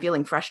and said, I'm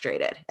feeling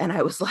frustrated. And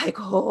I was like,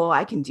 oh,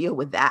 I can deal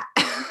with that.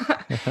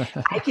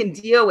 I can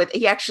deal with,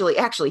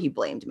 he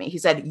blamed me. He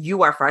said,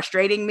 you are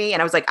frustrating me.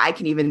 And I was like, I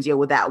can even deal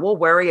with that. We'll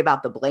worry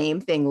about the blame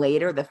thing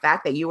later. The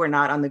fact that you are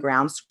not on the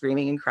ground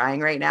screaming and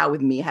crying right now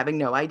with me having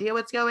no idea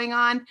what's going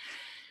on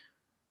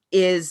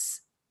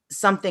is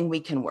something we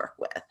can work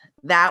with.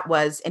 That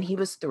was, and he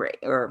was 3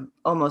 or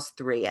almost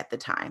 3 at the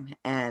time.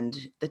 And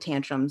the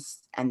tantrums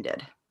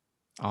ended.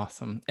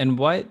 Awesome. And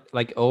what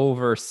like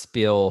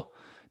overspill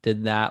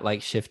did that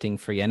like shifting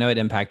for you? I know it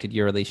impacted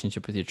your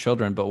relationship with your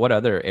children, but what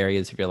other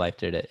areas of your life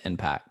did it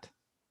impact?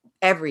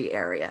 Every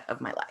area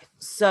of my life.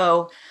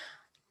 So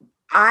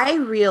I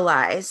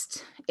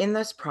realized in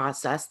this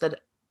process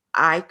that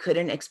I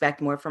couldn't expect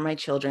more from my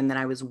children than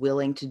I was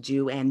willing to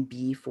do and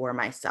be for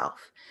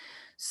myself.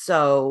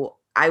 So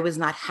I was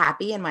not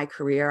happy in my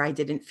career. I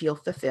didn't feel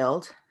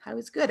fulfilled. I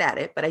was good at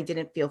it, but I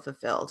didn't feel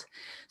fulfilled.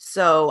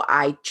 So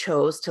I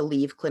chose to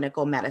leave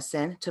clinical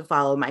medicine to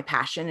follow my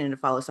passion and to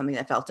follow something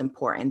that felt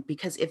important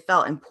because it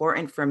felt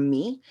important for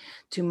me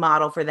to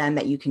model for them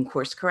that you can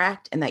course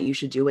correct and that you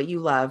should do what you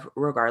love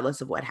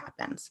regardless of what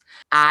happens.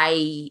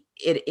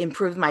 It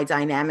improved my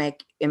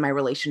dynamic in my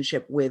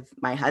relationship with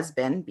my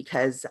husband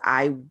because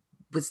I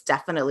was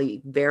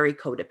definitely very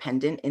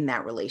codependent in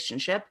that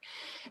relationship,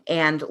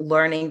 and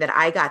learning that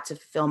I got to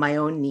fill my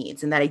own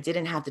needs and that I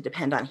didn't have to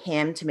depend on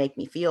him to make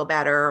me feel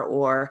better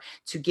or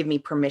to give me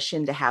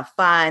permission to have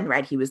fun,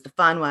 right? He was the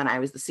fun one. I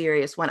was the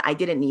serious one. I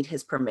didn't need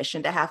his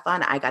permission to have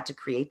fun. I got to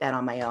create that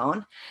on my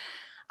own.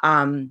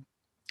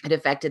 It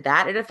affected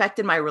that. It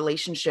affected my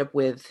relationship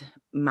with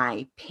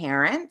my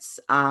parents.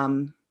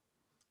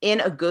 In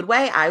a good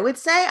way, I would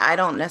say. I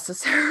don't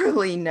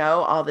necessarily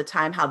know all the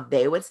time how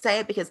they would say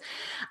it because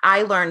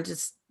I learned to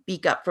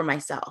speak up for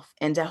myself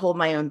and to hold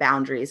my own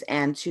boundaries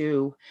and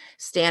to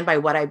stand by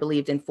what I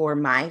believed in for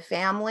my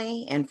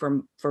family and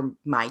for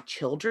my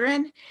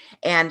children.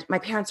 And my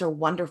parents are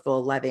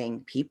wonderful, loving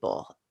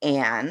people.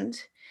 And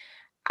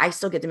I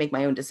still get to make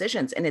my own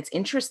decisions. And it's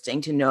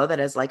interesting to know that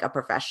as like a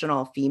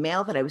professional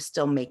female that I was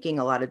still making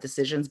a lot of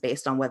decisions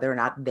based on whether or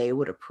not they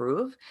would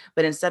approve.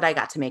 But instead I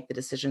got to make the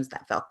decisions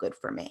that felt good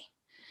for me.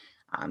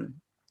 And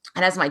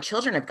as my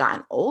children have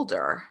gotten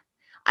older,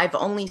 I've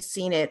only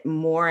seen it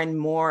more and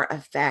more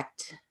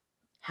affect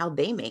how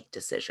they make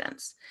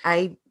decisions.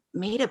 I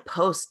made a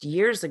post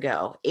years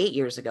ago, 8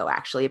 years ago,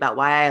 actually, about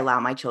why I allow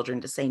my children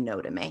to say no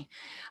to me.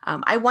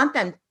 I want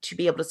them to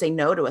be able to say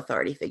no to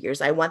authority figures.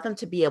 I want them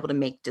to be able to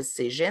make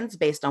decisions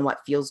based on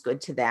what feels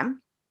good to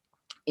them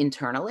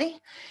internally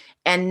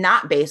and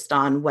not based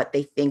on what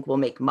they think will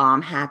make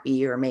mom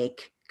happy or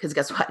because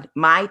guess what?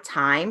 My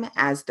time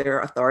as their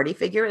authority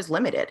figure is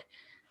limited.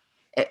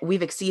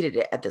 We've exceeded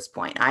it at this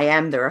point. I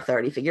am their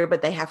authority figure,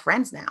 but they have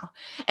friends now.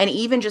 And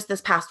even just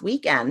this past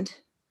weekend,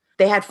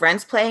 they had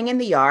friends playing in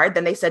the yard.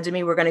 Then they said to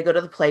me, we're going to go to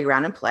the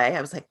playground and play.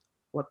 I was like,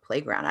 what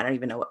playground? I don't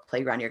even know what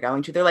playground you're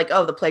going to. They're like,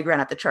 oh, the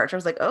playground at the church. I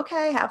was like,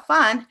 okay, have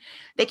fun.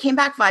 They came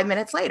back 5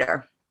 minutes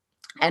later.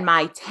 And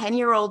my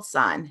 10-year-old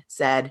son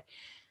said,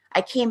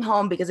 I came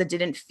home because it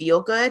didn't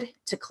feel good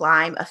to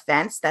climb a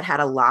fence that had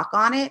a lock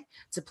on it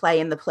to play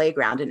in the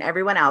playground. And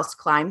everyone else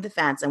climbed the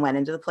fence and went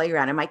into the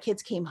playground. And my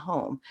kids came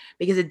home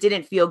because it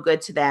didn't feel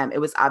good to them.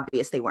 It was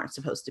obvious they weren't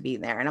supposed to be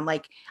there. And I'm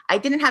like, I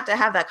didn't have to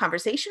have that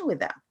conversation with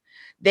them.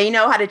 They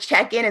know how to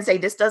check in and say,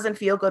 this doesn't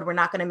feel good. We're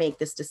not going to make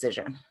this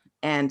decision.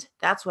 And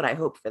that's what I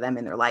hope for them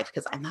in their life,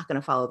 because I'm not going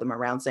to follow them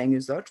around saying,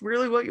 is that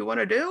really what you want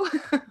to do?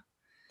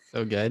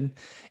 So good.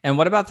 And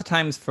what about the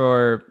times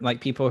for like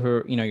people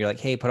who, you're like,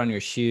 hey, put on your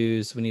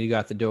shoes. We need to go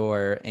out the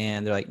door.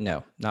 And they're like,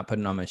 no, not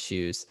putting on my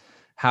shoes.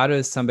 How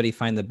does somebody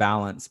find the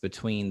balance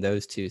between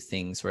those two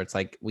things where it's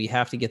like, we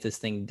have to get this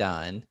thing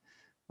done.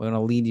 We're going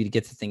to lead you to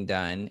get the thing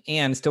done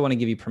and still want to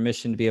give you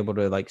permission to be able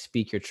to like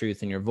speak your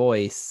truth in your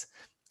voice.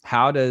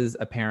 How does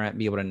a parent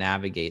be able to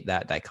navigate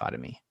that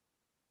dichotomy?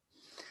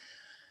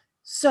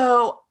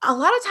 So a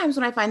lot of times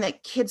when I find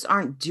that kids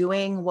aren't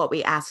doing what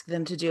we ask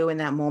them to do in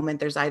that moment,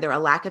 there's either a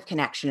lack of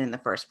connection in the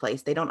first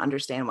place. They don't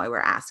understand why we're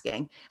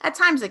asking. At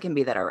times it can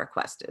be that our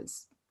request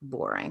is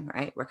boring,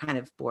 right? We're kind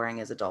of boring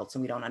as adults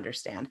and we don't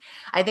understand.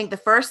 I think the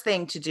first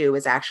thing to do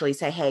is actually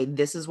say, hey,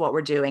 this is what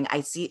we're doing.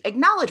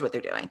 Acknowledge what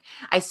they're doing.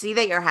 I see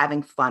that you're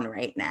having fun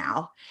right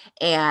now.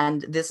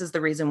 And this is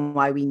the reason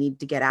why we need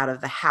to get out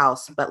of the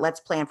house, but let's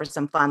plan for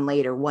some fun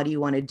later. What do you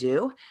want to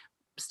do?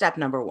 Step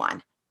number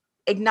one,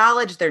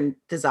 acknowledge their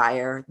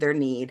desire, their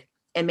need,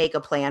 and make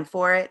a plan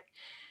for it.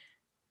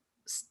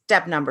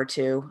 Step number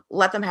two,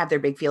 let them have their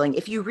big feeling.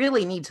 If you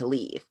really need to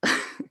leave,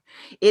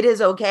 it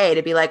is okay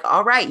to be like,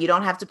 all right, you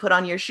don't have to put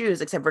on your shoes,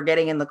 except for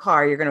getting in the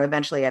car. You're going to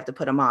eventually have to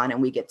put them on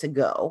and we get to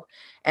go.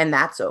 And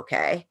that's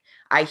okay.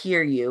 I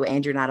hear you.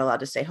 And you're not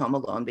allowed to stay home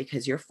alone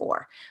because you're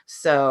 4.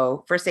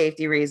 So for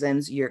safety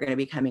reasons, you're going to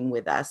be coming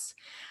with us.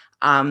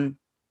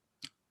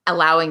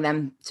 Allowing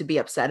them to be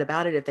upset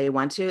about it if they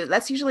want to.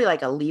 That's usually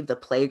like a leave the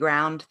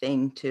playground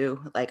thing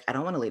too. Like, I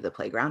don't want to leave the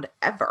playground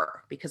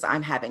ever because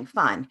I'm having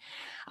fun.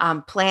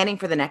 Planning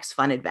for the next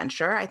fun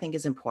adventure, I think,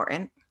 is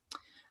important.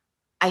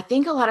 I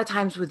think a lot of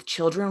times with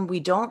children, we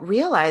don't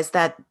realize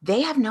that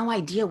they have no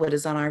idea what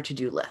is on our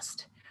to-do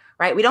list,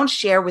 right? We don't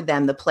share with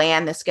them the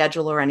plan, the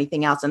schedule, or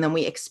anything else. And then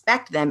we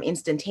expect them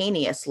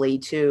instantaneously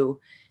to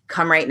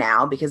come right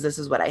now because this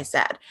is what I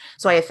said.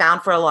 So I have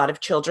found for a lot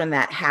of children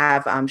that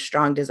have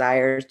strong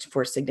desires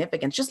for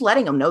significance, just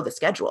letting them know the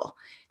schedule.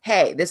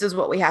 Hey, this is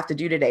what we have to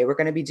do today. We're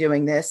going to be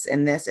doing this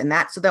and this and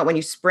that. So that when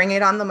you spring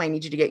it on them, I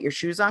need you to get your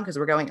shoes on because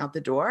we're going out the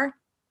door.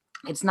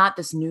 It's not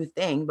this new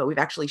thing, but we've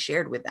actually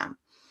shared with them.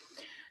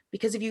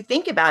 Because if you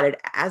think about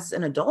it as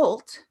an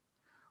adult,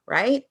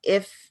 right?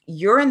 If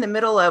you're in the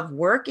middle of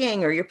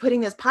working or you're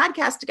putting this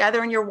podcast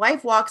together and your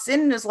wife walks in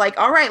and is like,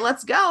 all right,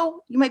 let's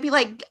go. You might be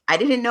like, I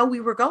didn't know we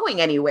were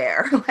going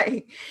anywhere.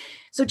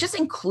 So just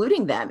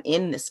including them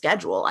in the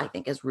schedule, I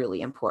think, is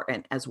really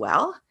important as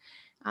well.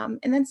 And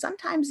then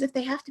sometimes if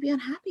they have to be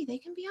unhappy, they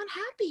can be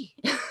unhappy.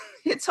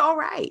 It's all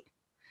right.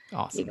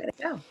 Awesome. You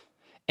gotta go.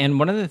 And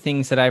one of the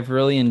things that I've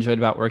really enjoyed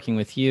about working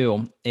with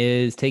you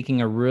is taking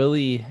a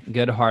really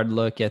good hard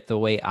look at the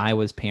way I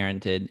was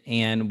parented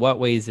and what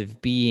ways of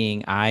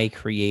being I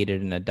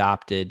created and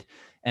adopted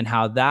and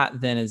how that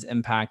then is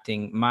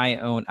impacting my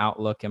own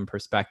outlook and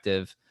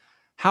perspective.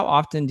 How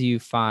often do you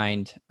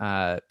find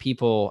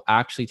people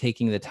actually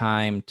taking the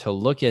time to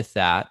look at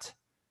that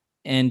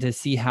and to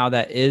see how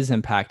that is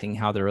impacting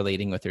how they're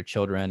relating with their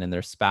children and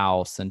their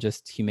spouse and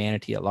just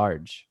humanity at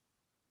large?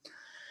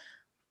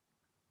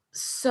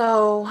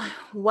 So,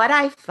 what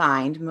I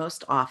find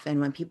most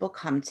often when people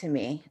come to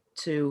me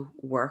to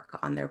work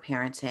on their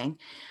parenting,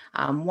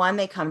 one,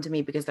 they come to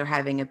me because they're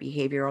having a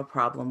behavioral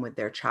problem with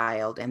their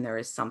child and there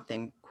is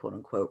something, quote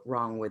unquote,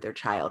 wrong with their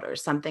child or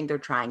something they're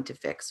trying to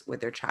fix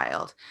with their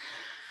child.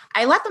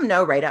 I let them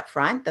know right up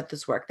front that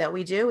this work that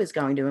we do is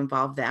going to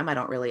involve them. I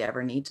don't really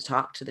ever need to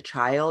talk to the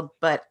child,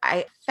 but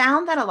I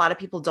found that a lot of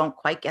people don't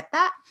quite get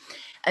that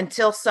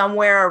until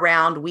somewhere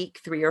around week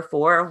 3 or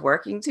 4 of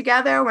working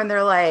together when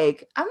they're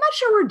like, I'm not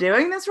sure we're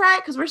doing this right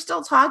because we're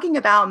still talking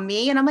about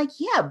me. And I'm like,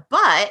 yeah,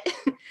 but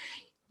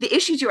the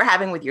issues you were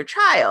having with your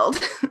child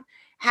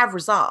have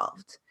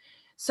resolved.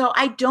 So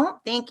I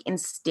don't think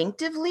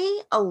instinctively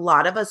a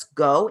lot of us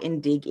go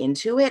and dig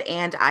into it.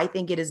 And I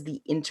think it is the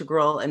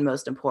integral and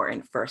most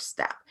important first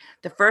step.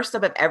 The first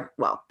step of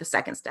the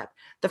second step.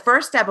 The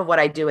first step of what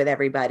I do with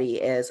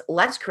everybody is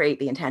let's create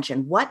the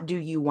intention. What do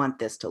you want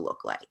this to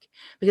look like?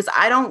 Because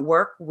I don't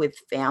work with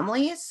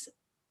families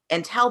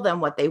and tell them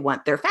what they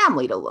want their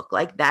family to look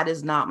like. That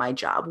is not my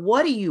job.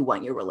 What do you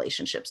want your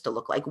relationships to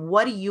look like?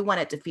 What do you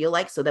want it to feel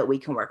like so that we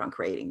can work on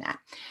creating that?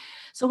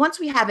 So once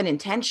we have an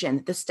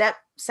intention, the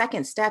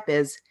second step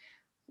is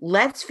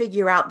let's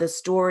figure out the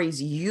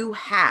stories you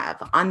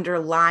have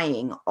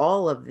underlying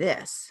all of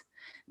this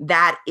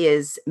that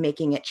is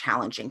making it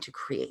challenging to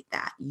create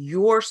that.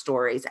 Your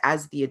stories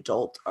as the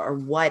adult are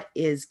what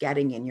is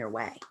getting in your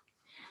way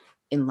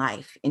in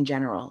life, in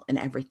general, in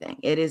everything.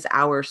 It is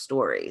our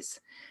stories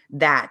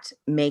that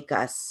make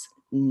us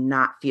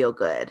not feel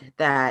good,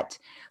 that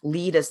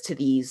lead us to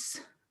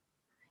these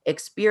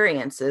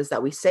experiences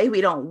that we say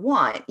we don't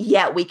want,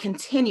 yet we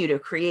continue to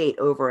create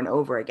over and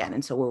over again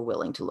until we're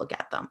willing to look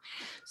at them.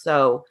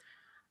 So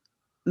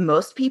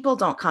most people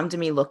don't come to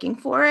me looking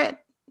for it,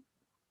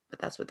 but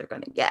that's what they're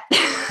going to get.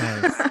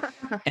 Nice.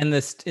 And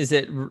this, is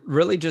it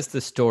really just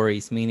the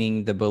stories,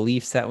 meaning the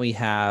beliefs that we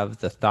have,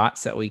 the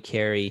thoughts that we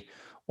carry,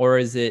 or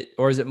is it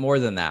more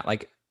than that?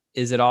 Like,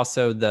 is it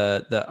also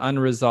the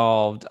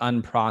unresolved,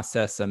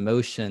 unprocessed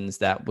emotions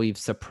that we've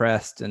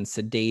suppressed and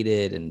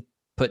sedated and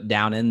put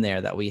down in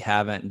there that we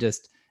haven't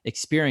just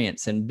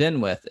experienced and been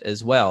with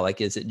as well?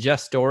 Like, is it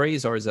just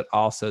stories, or is it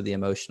also the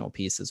emotional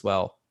piece as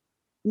well?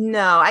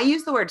 No, I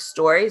use the word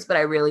stories, but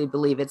I really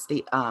believe it's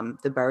the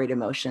buried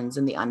emotions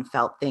and the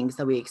unfelt things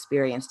that we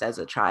experienced as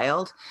a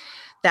child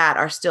that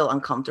are still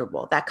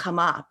uncomfortable, that come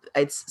up.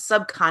 It's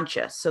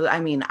subconscious. So, I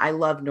mean, I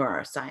love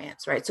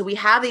neuroscience, right? So we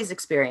have these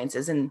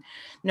experiences, and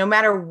no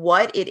matter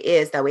what it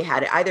is that we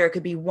had, either it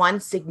could be one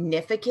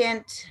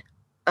significant,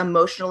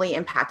 emotionally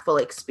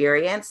impactful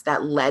experience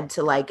that led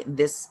to like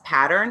this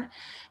pattern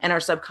in our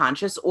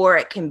subconscious, or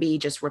it can be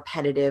just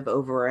repetitive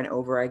over and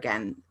over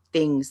again,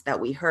 things that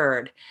we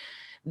heard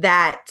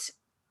that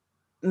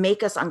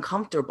make us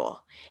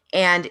uncomfortable.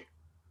 And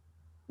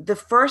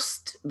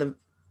the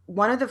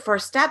one of the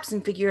first steps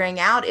in figuring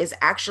out is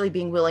actually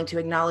being willing to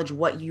acknowledge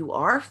what you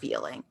are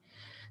feeling.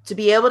 To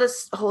be able to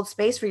hold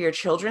space for your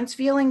children's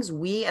feelings,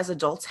 we as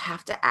adults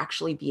have to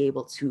actually be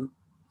able to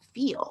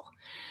feel.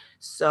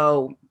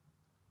 So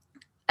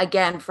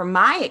again, from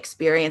my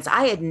experience,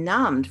 I had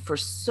numbed for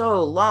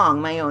so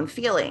long my own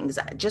feelings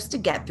just to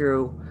get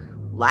through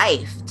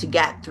life, to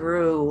get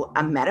through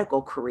a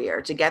medical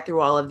career, to get through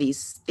all of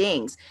these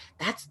things.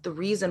 That's the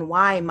reason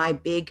why my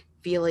big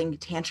feeling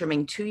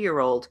tantruming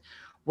 2-year-old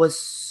was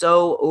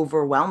so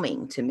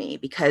overwhelming to me,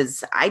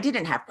 because I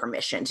didn't have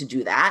permission to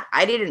do that.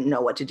 I didn't know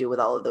what to do with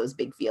all of those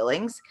big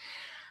feelings.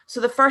 So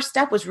the first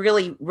step was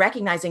really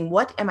recognizing,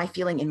 what am I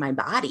feeling in my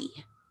body?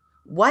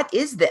 What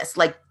is this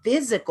like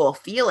physical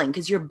feeling?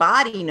 Because your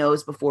body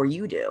knows before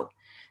you do.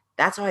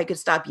 That's how I could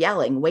stop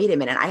yelling. Wait a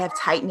minute, I have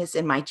tightness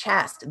in my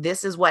chest.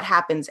 This is what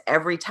happens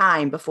every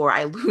time before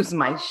I lose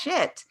my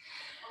shit.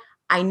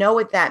 I know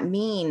what that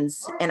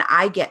means. And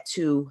I get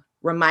to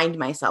remind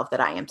myself that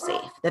I am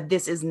safe, that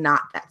this is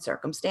not that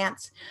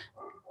circumstance.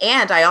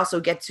 And I also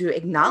get to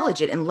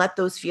acknowledge it and let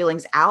those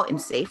feelings out in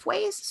safe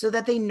ways so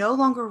that they no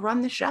longer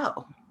run the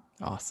show.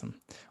 Awesome.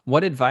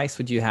 What advice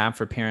would you have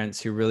for parents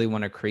who really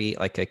want to create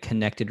like a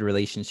connected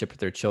relationship with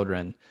their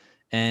children?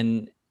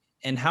 And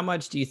how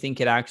much do you think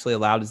it actually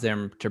allows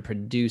them to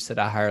produce at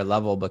a higher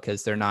level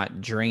because they're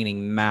not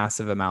draining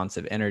massive amounts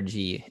of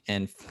energy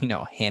and,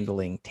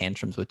 handling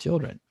tantrums with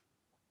children?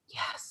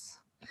 Yes.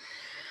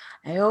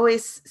 I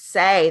always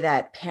say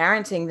that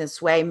parenting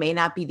this way may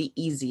not be the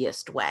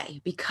easiest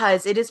way,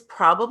 because it is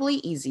probably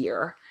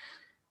easier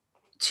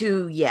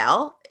to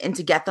yell and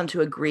to get them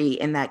to agree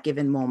in that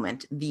given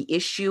moment. The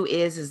issue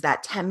is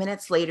that 10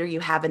 minutes later,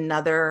 you have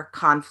another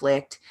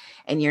conflict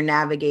and you're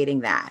navigating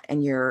that,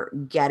 and you're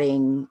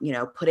getting,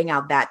 putting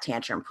out that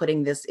tantrum,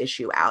 putting this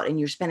issue out, and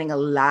you're spending a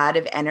lot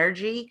of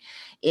energy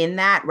in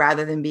that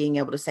rather than being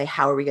able to say,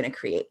 how are we going to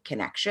create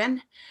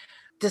connection?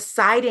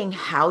 Deciding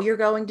how you're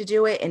going to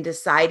do it and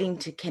deciding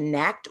to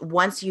connect.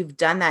 Once you've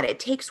done that, it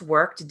takes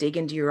work to dig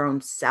into your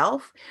own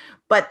self,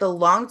 but the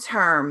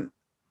long-term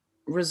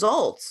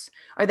results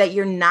are that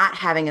you're not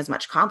having as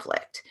much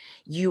conflict.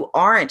 You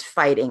aren't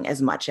fighting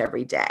as much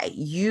every day.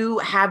 You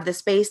have the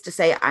space to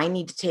say, I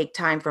need to take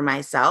time for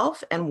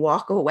myself and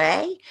walk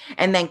away,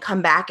 and then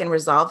come back and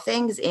resolve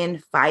things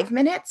in 5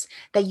 minutes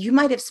that you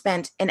might have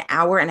spent an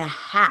hour and a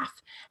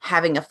half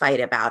having a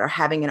fight about, or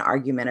having an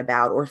argument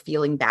about, or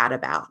feeling bad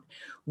about,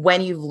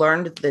 when you've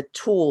learned the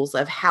tools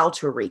of how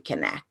to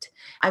reconnect.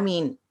 I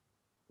mean,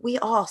 we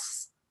all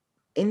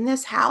in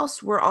this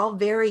house, we're all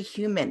very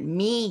human.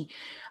 Me,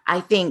 I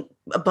think,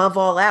 above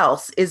all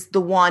else, is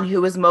the one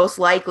who is most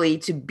likely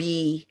to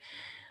be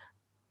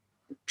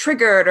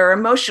triggered or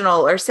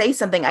emotional or say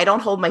something. I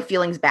don't hold my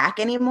feelings back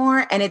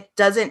anymore. And it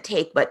doesn't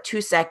take but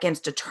 2 seconds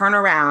to turn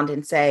around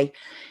and say,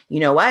 you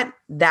know what?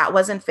 That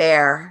wasn't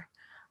fair.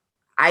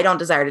 I don't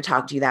desire to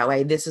talk to you that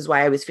way. This is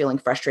why I was feeling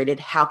frustrated.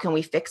 How can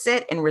we fix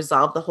it and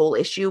resolve the whole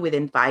issue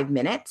within 5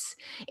 minutes,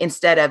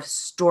 instead of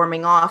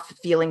storming off,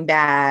 feeling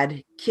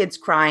bad, kids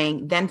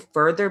crying, then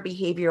further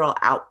behavioral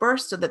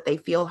outbursts so that they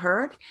feel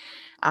heard?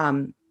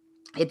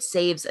 It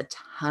saves a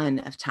ton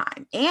of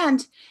time.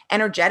 And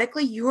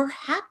energetically, you're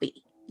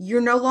happy.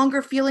 You're no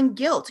longer feeling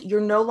guilt. You're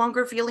no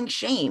longer feeling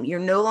shame. You're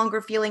no longer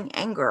feeling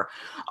anger.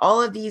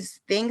 All of these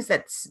things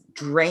that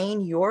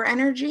drain your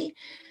energy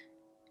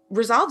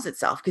resolves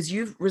itself because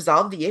you've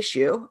resolved the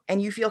issue and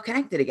you feel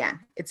connected again.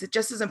 It's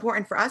just as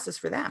important for us as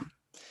for them.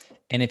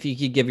 And if you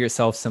could give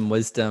yourself some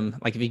wisdom,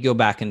 like if you go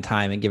back in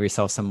time and give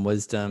yourself some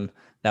wisdom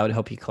that would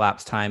help you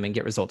collapse time and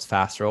get results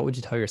faster, what would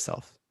you tell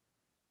yourself?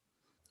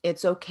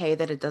 It's okay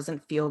that it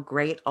doesn't feel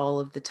great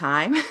all of the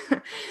time.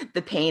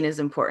 The pain is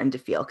important to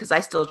feel, because I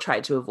still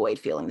tried to avoid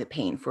feeling the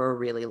pain for a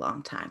really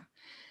long time.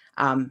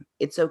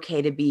 It's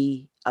okay to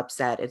be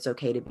upset. It's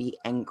okay to be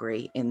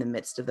angry in the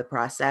midst of the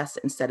process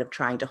instead of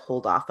trying to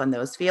hold off on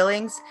those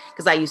feelings.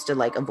 Because I used to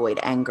like avoid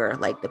anger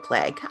like the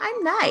plague.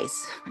 I'm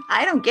nice.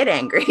 I don't get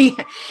angry.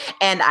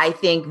 And I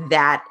think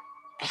that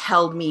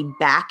held me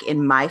back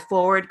in my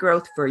forward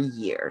growth for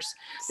years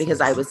So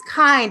because I good. was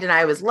kind and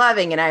I was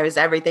loving and I was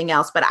everything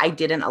else, but I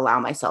didn't allow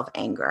myself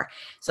anger.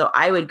 So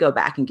I would go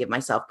back and give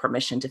myself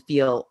permission to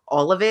feel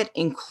all of it,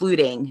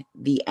 including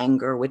the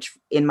anger, which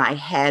in my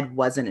head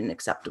wasn't an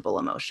acceptable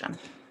emotion.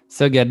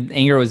 So good.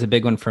 Anger was a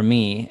big one for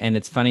me. And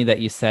it's funny that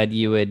you said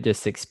you would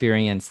just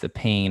experience the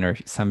pain or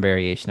some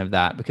variation of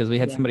that, because we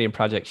had Yeah. somebody in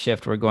Project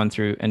Shift, we're going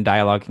through and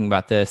dialoguing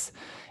about this.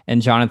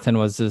 And Jonathan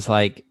was just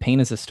like,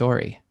 pain is a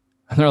story.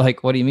 And they're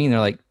like, what do you mean? They're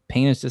like,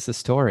 pain is just a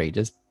story.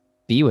 Just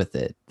be with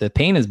it. The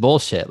pain is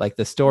bullshit. Like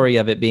the story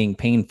of it being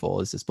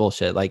painful is just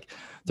bullshit. Like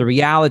the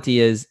reality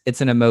is it's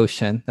an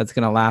emotion that's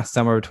going to last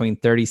somewhere between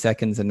 30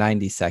 seconds and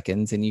 90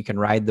 seconds. And you can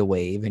ride the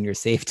wave and you're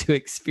safe to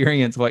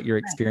experience what you're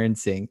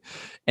experiencing.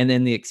 And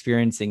in the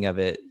experiencing of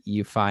it,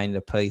 you find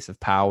a place of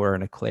power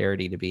and a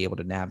clarity to be able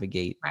to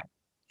navigate Right.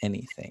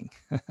 anything.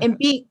 And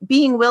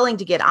being willing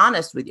to get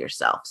honest with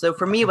yourself. So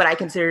for me, what I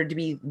consider to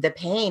be the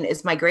pain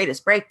is my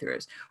greatest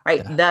breakthroughs,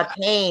 right? Yeah. The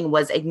pain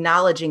was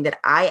acknowledging that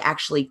I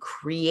actually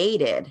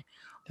created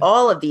Yeah.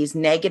 all of these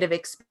negative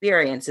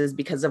experiences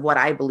because of what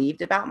I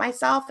believed about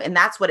myself. And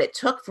that's what it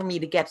took for me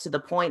to get to the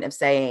point of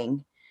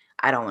saying,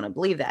 I don't want to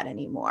believe that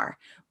anymore.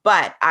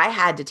 But I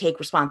had to take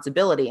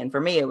responsibility. And for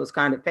me, it was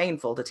kind of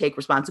painful to take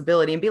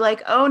responsibility and be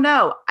like, oh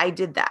no, I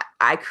did that.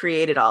 I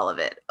created all of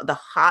it. The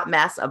hot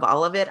mess of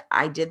all of it.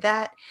 I did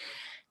that.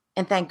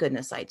 And thank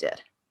goodness I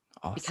did,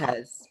 Awesome.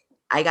 because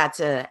I got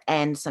to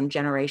end some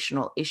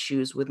generational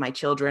issues with my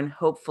children,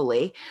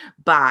 hopefully,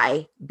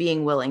 by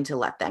being willing to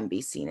let them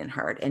be seen and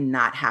heard and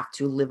not have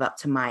to live up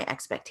to my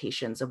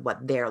expectations of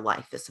what their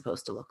life is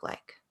supposed to look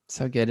like.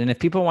 So good. And if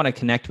people want to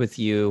connect with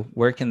you,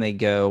 where can they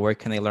go? Where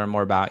can they learn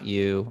more about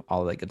you?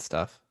 All that good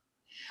stuff.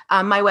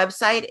 My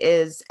website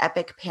is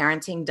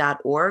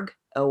epicparenting.org.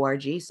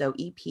 O-R-G, so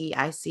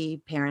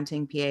EPIC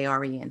parenting,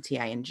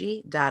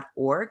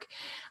 parenting.org.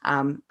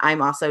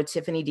 I'm also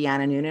Tiffanie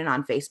Deanna Noonan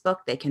on Facebook.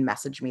 They can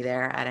message me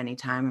there at any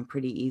time. I'm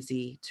pretty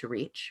easy to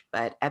reach,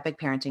 but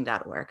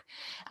epicparenting.org.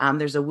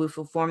 There's a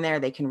WUFU form there.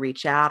 They can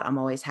reach out. I'm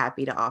always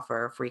happy to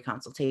offer free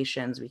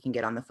consultations. We can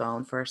get on the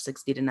phone for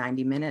 60 to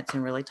 90 minutes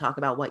and really talk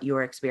about what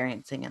you're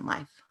experiencing in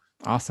life.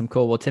 Awesome.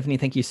 Cool. Well, Tiffanie,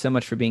 thank you so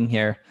much for being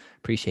here.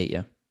 Appreciate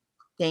you.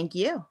 Thank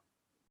you.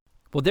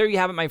 Well, there you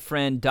have it, my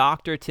friend,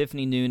 Dr.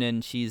 Tiffanie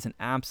Noonan. She's an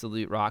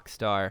absolute rock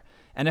star.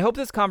 And I hope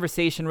this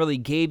conversation really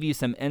gave you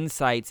some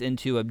insights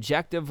into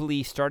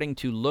objectively starting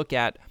to look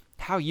at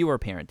how you are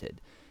parented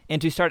and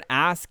to start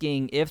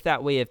asking if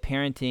that way of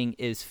parenting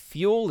is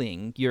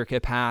fueling your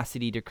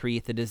capacity to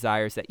create the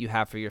desires that you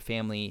have for your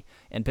family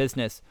and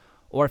business,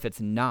 or if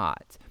it's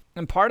not.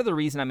 And part of the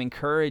reason I'm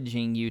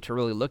encouraging you to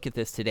really look at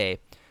this today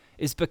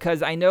is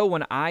because I know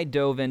when I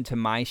dove into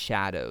my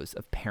shadows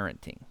of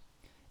parenting,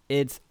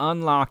 it's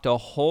unlocked a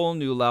whole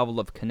new level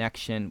of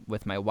connection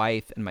with my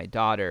wife and my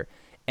daughter,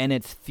 and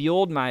it's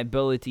fueled my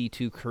ability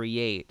to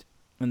create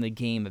in the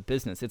game of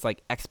business. It's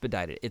like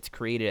expedited. It's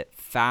created it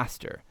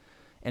faster.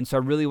 And so I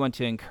really want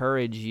to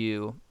encourage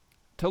you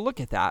to look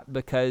at that,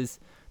 because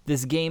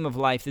this game of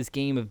life, this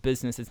game of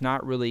business, is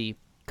not really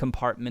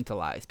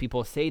compartmentalized.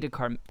 People say to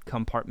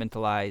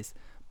compartmentalize,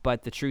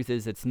 but the truth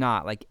is it's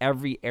not. Like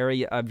every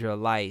area of your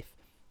life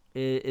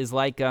is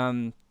like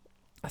a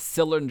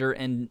cylinder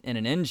in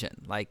an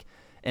engine. Like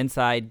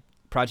inside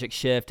Project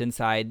Shift,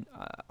 inside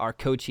our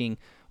coaching,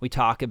 we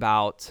talk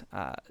about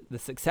the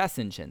success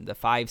engine, the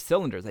 5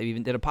 cylinders. I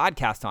even did a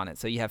podcast on it.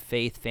 So you have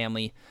faith,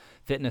 family,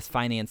 fitness,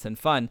 finance, and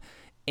fun.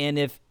 And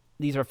if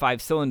these are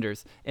 5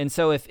 cylinders, and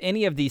so if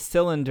any of these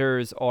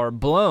cylinders are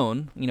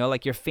blown,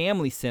 like your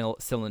family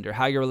cylinder,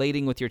 how you're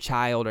relating with your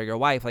child or your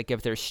wife, like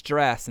if there's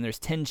stress and there's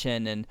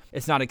tension and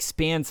it's not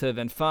expansive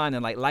and fun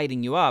and like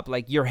lighting you up,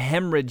 like you're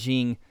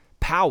hemorrhaging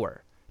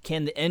power.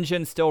 Can the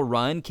engine still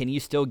run? Can you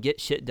still get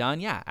shit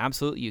done? Yeah,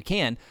 absolutely you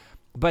can.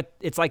 But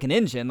it's like an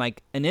engine.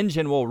 Like an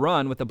engine will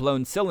run with a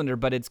blown cylinder,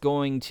 but it's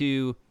going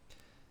to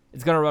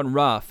run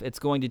rough. It's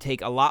going to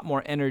take a lot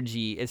more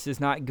energy. It's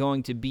just not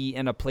going to be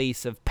in a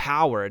place of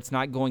power. It's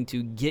not going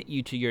to get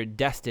you to your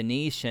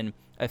destination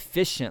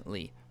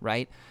efficiently,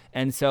 right?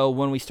 And so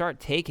when we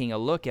start taking a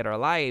look at our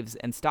lives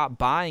and stop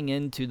buying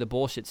into the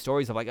bullshit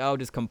stories of like, oh,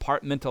 just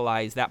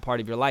compartmentalize that part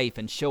of your life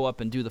and show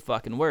up and do the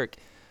fucking work.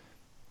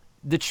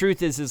 The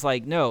truth is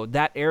like, no,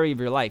 that area of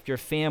your life, your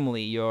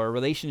family, your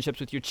relationships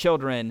with your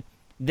children,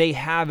 they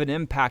have an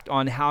impact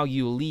on how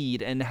you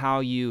lead and how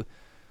you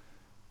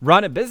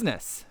run a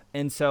business.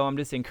 And so I'm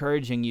just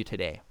encouraging you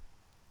today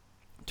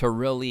to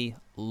really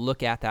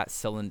look at that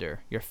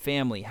cylinder, your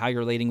family, how you're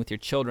relating with your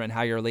children,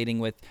 how you're relating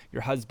with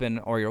your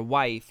husband or your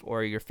wife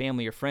or your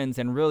family, your friends,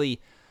 and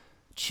really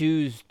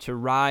choose to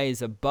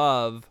rise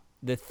above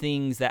the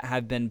things that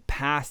have been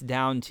passed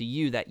down to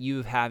you that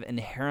you have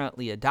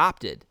inherently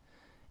adopted,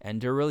 and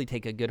to really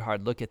take a good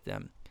hard look at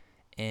them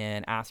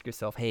and ask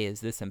yourself, hey, is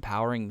this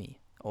empowering me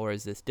or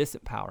is this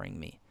disempowering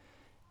me?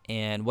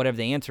 And whatever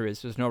the answer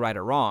is, there's no right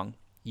or wrong.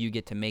 You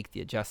get to make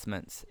the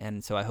adjustments.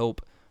 And so I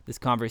hope this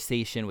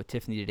conversation with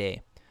Tiffanie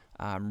today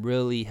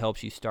really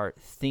helps you start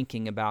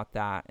thinking about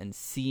that and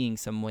seeing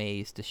some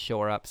ways to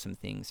shore up some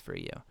things for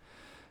you.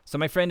 So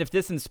my friend, if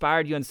this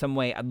inspired you in some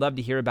way, I'd love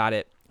to hear about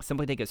it.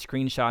 Simply take a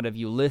screenshot of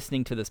you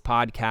listening to this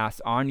podcast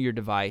on your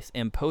device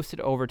and post it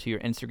over to your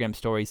Instagram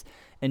stories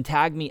and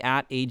tag me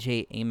at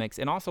AJ Amix.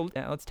 And also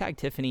let's tag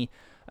Tiffanie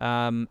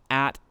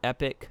at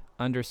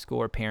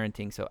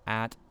epic_parenting. So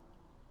at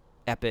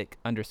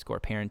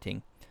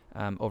epic_parenting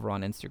over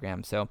on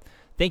Instagram. So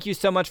thank you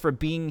so much for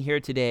being here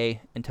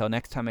today. Until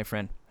next time, my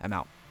friend, I'm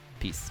out.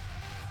 Peace.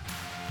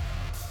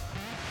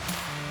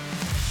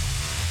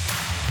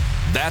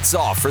 That's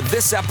all for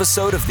this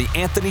episode of the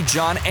Anthony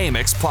John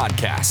Amix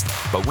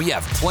podcast. But we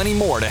have plenty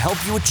more to help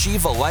you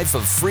achieve a life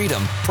of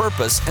freedom,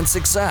 purpose, and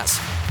success.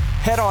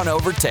 Head on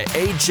over to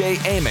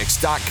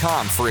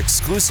ajamix.com for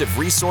exclusive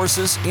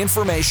resources,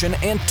 information,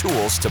 and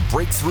tools to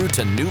break through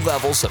to new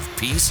levels of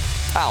peace,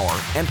 power,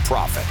 and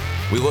profit.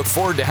 We look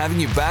forward to having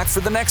you back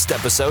for the next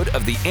episode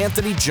of the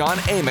Anthony John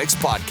Amix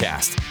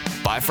podcast.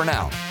 Bye for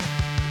now.